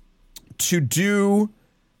to do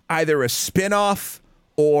either a spin-off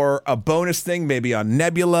or a bonus thing, maybe on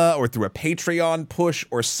Nebula or through a Patreon push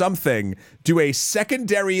or something, do a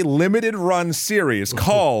secondary limited run series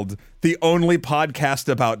called The Only Podcast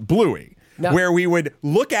About Bluey, where we would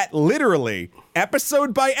look at literally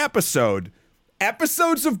episode by episode,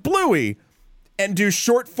 episodes of Bluey, and do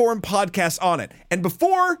short form podcasts on it. And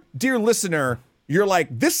before, dear listener, you're like,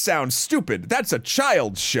 this sounds stupid. That's a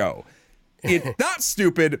child's show. It's not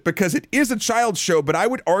stupid because it is a child's show, but I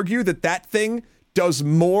would argue that that thing does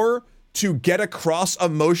more to get across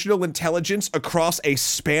emotional intelligence across a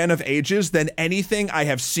span of ages than anything I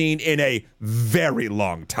have seen in a very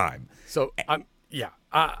long time. So, I'm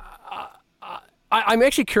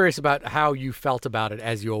actually curious about how you felt about it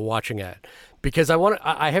as you were watching it, because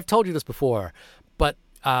I have told you this before, but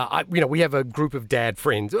we have a group of dad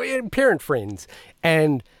friends, parent friends,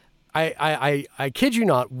 and I kid you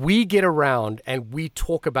not, we get around and we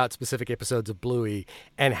talk about specific episodes of Bluey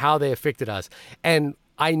and how they affected us. And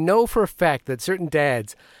I know for a fact that certain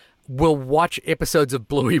dads will watch episodes of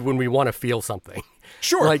Bluey when we want to feel something.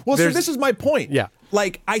 Sure. Like, well, so this is my point. Yeah.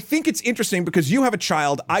 Like, I think it's interesting because you have a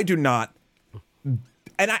child, I do not.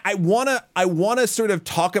 And I wanna sort of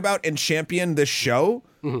talk about and champion this show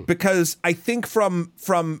because I think from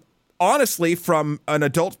honestly, from an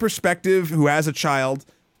adult perspective who has a child,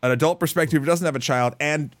 an adult perspective who doesn't have a child,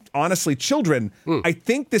 and honestly, children, I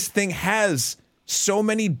think this thing has so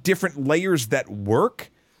many different layers that work.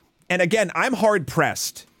 And again, I'm hard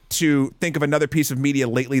pressed to think of another piece of media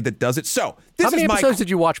lately that does it. So this How many is episodes did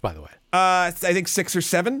you watch, by the way? I think 6 or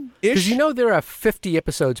 7 ish. Because you know there are 50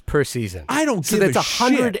 episodes per season. I don't so give that's a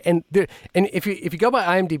 100 shit. and if you go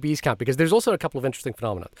by IMDb's count, because there's also a couple of interesting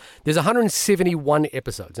phenomena. There's 171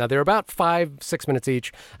 episodes. Now they're about 5-6 minutes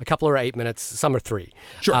each. A couple are 8 minutes. Some are 3.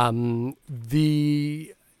 Sure.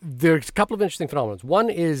 There's a couple of interesting phenomena. One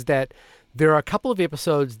is that there are a couple of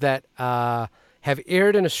episodes that have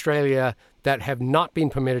aired in Australia that have not been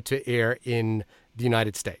permitted to air in the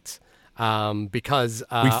United States. Because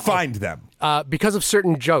we find them because of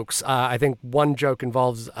certain jokes. I think one joke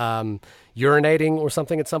involves urinating or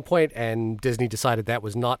something at some point, and Disney decided that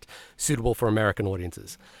was not suitable for American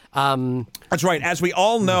audiences. That's right. As we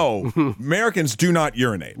all know, Americans do not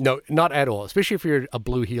urinate. No, not at all, especially if you're a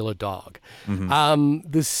blue heeler dog.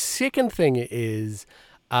 The second thing is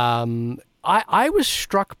I was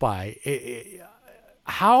struck by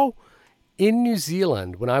how in New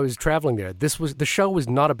Zealand, when I was traveling there, the show was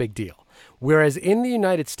not a big deal. Whereas in the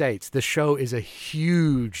United States, the show is a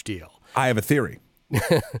huge deal. I have a theory.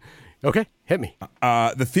 Okay, hit me.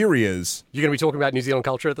 The theory is... You're going to be talking about New Zealand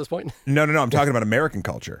culture at this point? No. I'm talking about American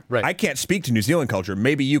culture. Right. I can't speak to New Zealand culture.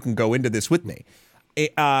 Maybe you can go into this with me.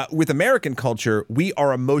 With American culture, we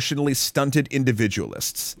are emotionally stunted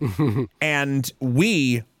individualists. And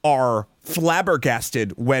we are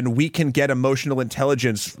flabbergasted when we can get emotional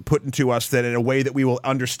intelligence put into us that in a way that we will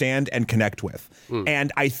understand and connect with.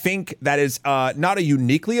 And I think that is not a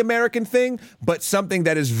uniquely American thing, but something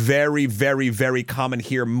that is very, very, very common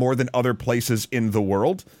here more than other places in the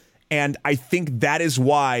world. And I think that is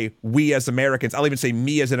why we as Americans, I'll even say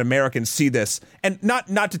me as an American, see this. And not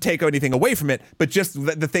to take anything away from it, but just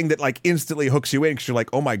the thing that like instantly hooks you in because you're like,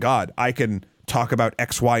 oh my God, I can talk about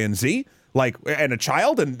X, Y, and Z, like, and a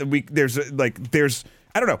child. And there's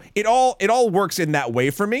I don't know. It all works in that way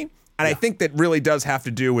for me. And I think that really does have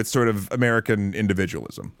to do with sort of American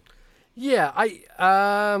individualism. Yeah,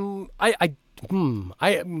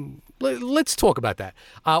 let's talk about that.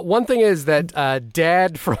 One thing is that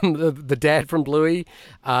Dad from the dad from Bluey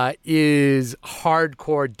is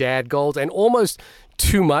hardcore dad goals and almost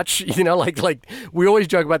too much. You know, like we always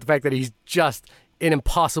joke about the fact that he's just an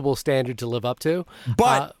impossible standard to live up to.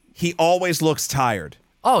 But he always looks tired.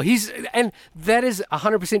 Oh, and that is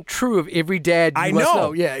 100% true of every dad. You must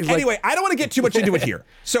know. Yeah. Anyway, I don't want to get too much into it here.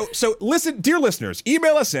 So listen, dear listeners,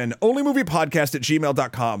 email us in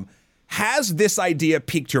onlymoviepodcast@gmail.com. Has this idea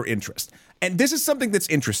piqued your interest? And this is something that's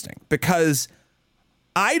interesting because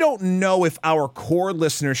I don't know if our core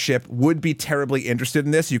listenership would be terribly interested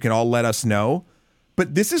in this. You can all let us know.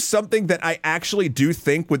 But this is something that I actually do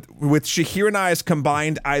think with Shahir and I's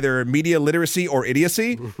combined either media literacy or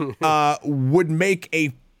idiocy would make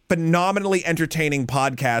a phenomenally entertaining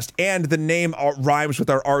podcast, and the name rhymes with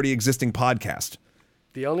our already existing podcast.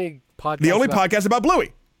 The only podcast about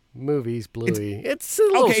Bluey. Movies, Bluey. It's a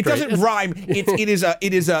little okay. It straight. doesn't rhyme.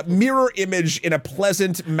 It is a mirror image in a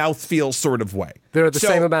pleasant mouthfeel sort of way. There are the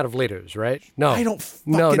same amount of letters, right? No, I don't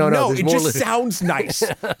fucking no. know. There's It more just letters. sounds nice.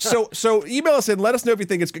 So email us and let us know if you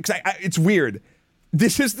think it's good. 'Cause it's weird.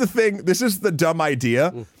 This is the thing. This is the dumb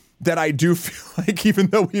idea that I do feel like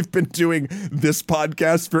even though we've been doing this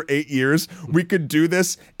podcast for 8 years, we could do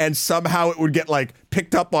this and somehow it would get like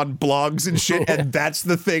picked up on blogs and shit. And that's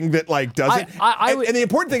the thing that like does it. And the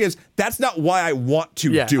important thing is that's not why I want to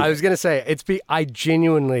do it. I was going to say I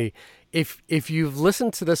genuinely, if you've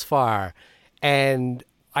listened to this far, and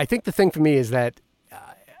I think the thing for me is that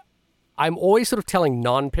I'm always sort of telling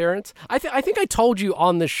non-parents. I think I told you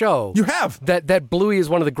on the show. You have. That Bluey is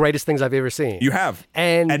one of the greatest things I've ever seen. You have.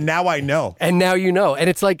 And now I know. And now you know. And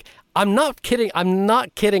it's like, I'm not kidding. I'm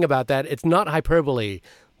not kidding about that. It's not hyperbole.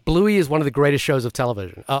 Bluey is one of the greatest shows of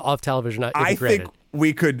television. I think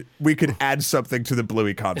we could add something to the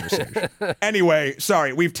Bluey conversation. Anyway,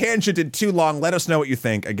 sorry, we've tangented too long. Let us know what you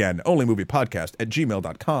think. Again,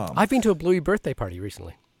 onlymoviepodcast@gmail.com. I've been to a Bluey birthday party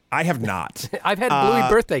recently. I have not. I've had Bluey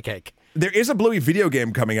birthday cake. There is a Bluey video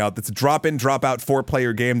game coming out that's a drop-in, drop-out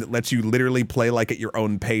 4-player game that lets you literally play like at your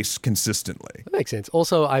own pace consistently. That makes sense.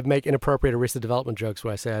 Also, I make inappropriate Arrested Development jokes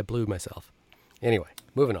where I say I blew myself. Anyway,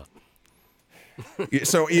 moving on.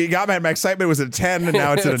 So you got my excitement was at a 10 and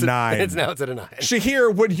now it's at a 9. Now it's at a 9.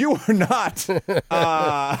 Shahir, when you are not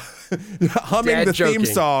humming Dad the joking. theme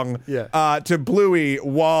song Yeah. to Bluey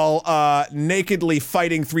while nakedly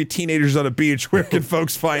fighting 3 teenagers on a beach, where can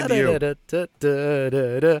folks find you?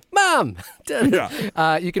 Mom!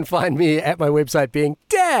 You can find me at my website being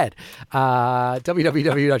Dad.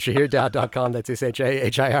 www.shahirdaud.com. That's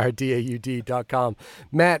SHAHIRDAUD.com.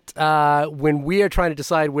 Matt, when we are trying to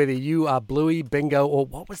decide whether you are Bluey, Bingo, or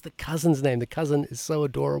what was the cousin's name? The cousin is so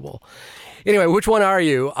adorable. Anyway, which one are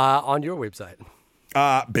you on your website?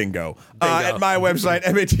 Bingo. At my website,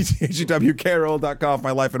 mattthewcarol.com,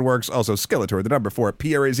 my life and works. Also, Skeletor, the number 4,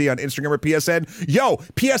 PRAZ on Instagram or PSN. Yo,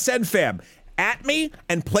 PSN fam, at me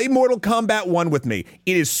and play Mortal Kombat 1 with me.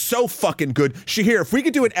 It is so fucking good. Shahir, if we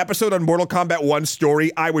could do an episode on Mortal Kombat 1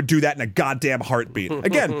 story, I would do that in a goddamn heartbeat.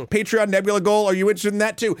 Again, Patreon Nebula Goal, are you interested in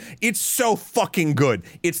that too? It's so fucking good.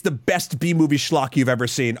 It's the best B-movie schlock you've ever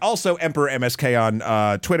seen. Also, Emperor MSK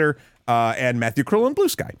on Twitter and Matthew Krill on Blue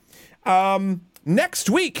Sky. Next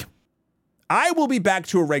week, I will be back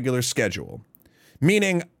to a regular schedule,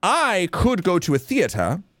 meaning I could go to a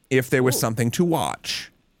theater if there was something to watch.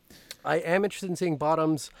 I am interested in seeing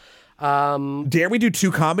Bottoms. Dare we do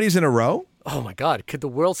 2 comedies in a row? Oh my God, could the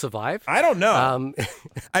world survive? I don't know.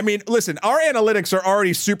 I mean, listen, our analytics are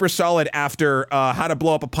already super solid after How to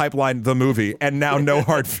Blow Up a Pipeline, the movie, and now No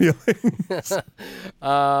Hard Feelings. Write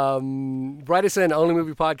us in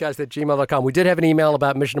onlymoviepodcast@gmail.com. We did have an email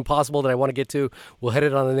about Mission Impossible that I want to get to. We'll hit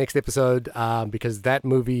it on the next episode because that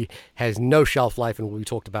movie has no shelf life and will be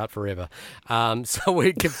talked about forever. So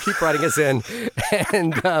we can keep writing us in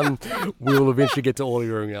and we will eventually get to all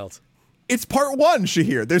your emails. It's part 1,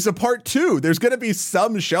 Shahir. There's a part 2. There's going to be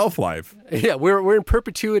some shelf life. Yeah, we're in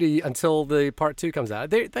perpetuity until the part 2 comes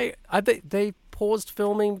out. They paused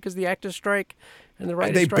filming because of the actors' strike and the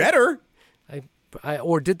writers' strike. They better.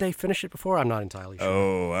 Or did they finish it before? I'm not entirely sure.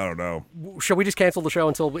 Oh, I don't know. Shall we just cancel the show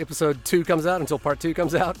until episode 2 comes out, until part 2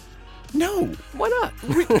 comes out? No. Why not?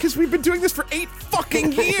 Because we've been doing this for 8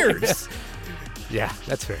 fucking years. Yeah,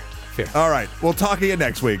 that's fair. All right. We'll talk again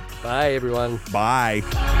next week. Bye, everyone. Bye.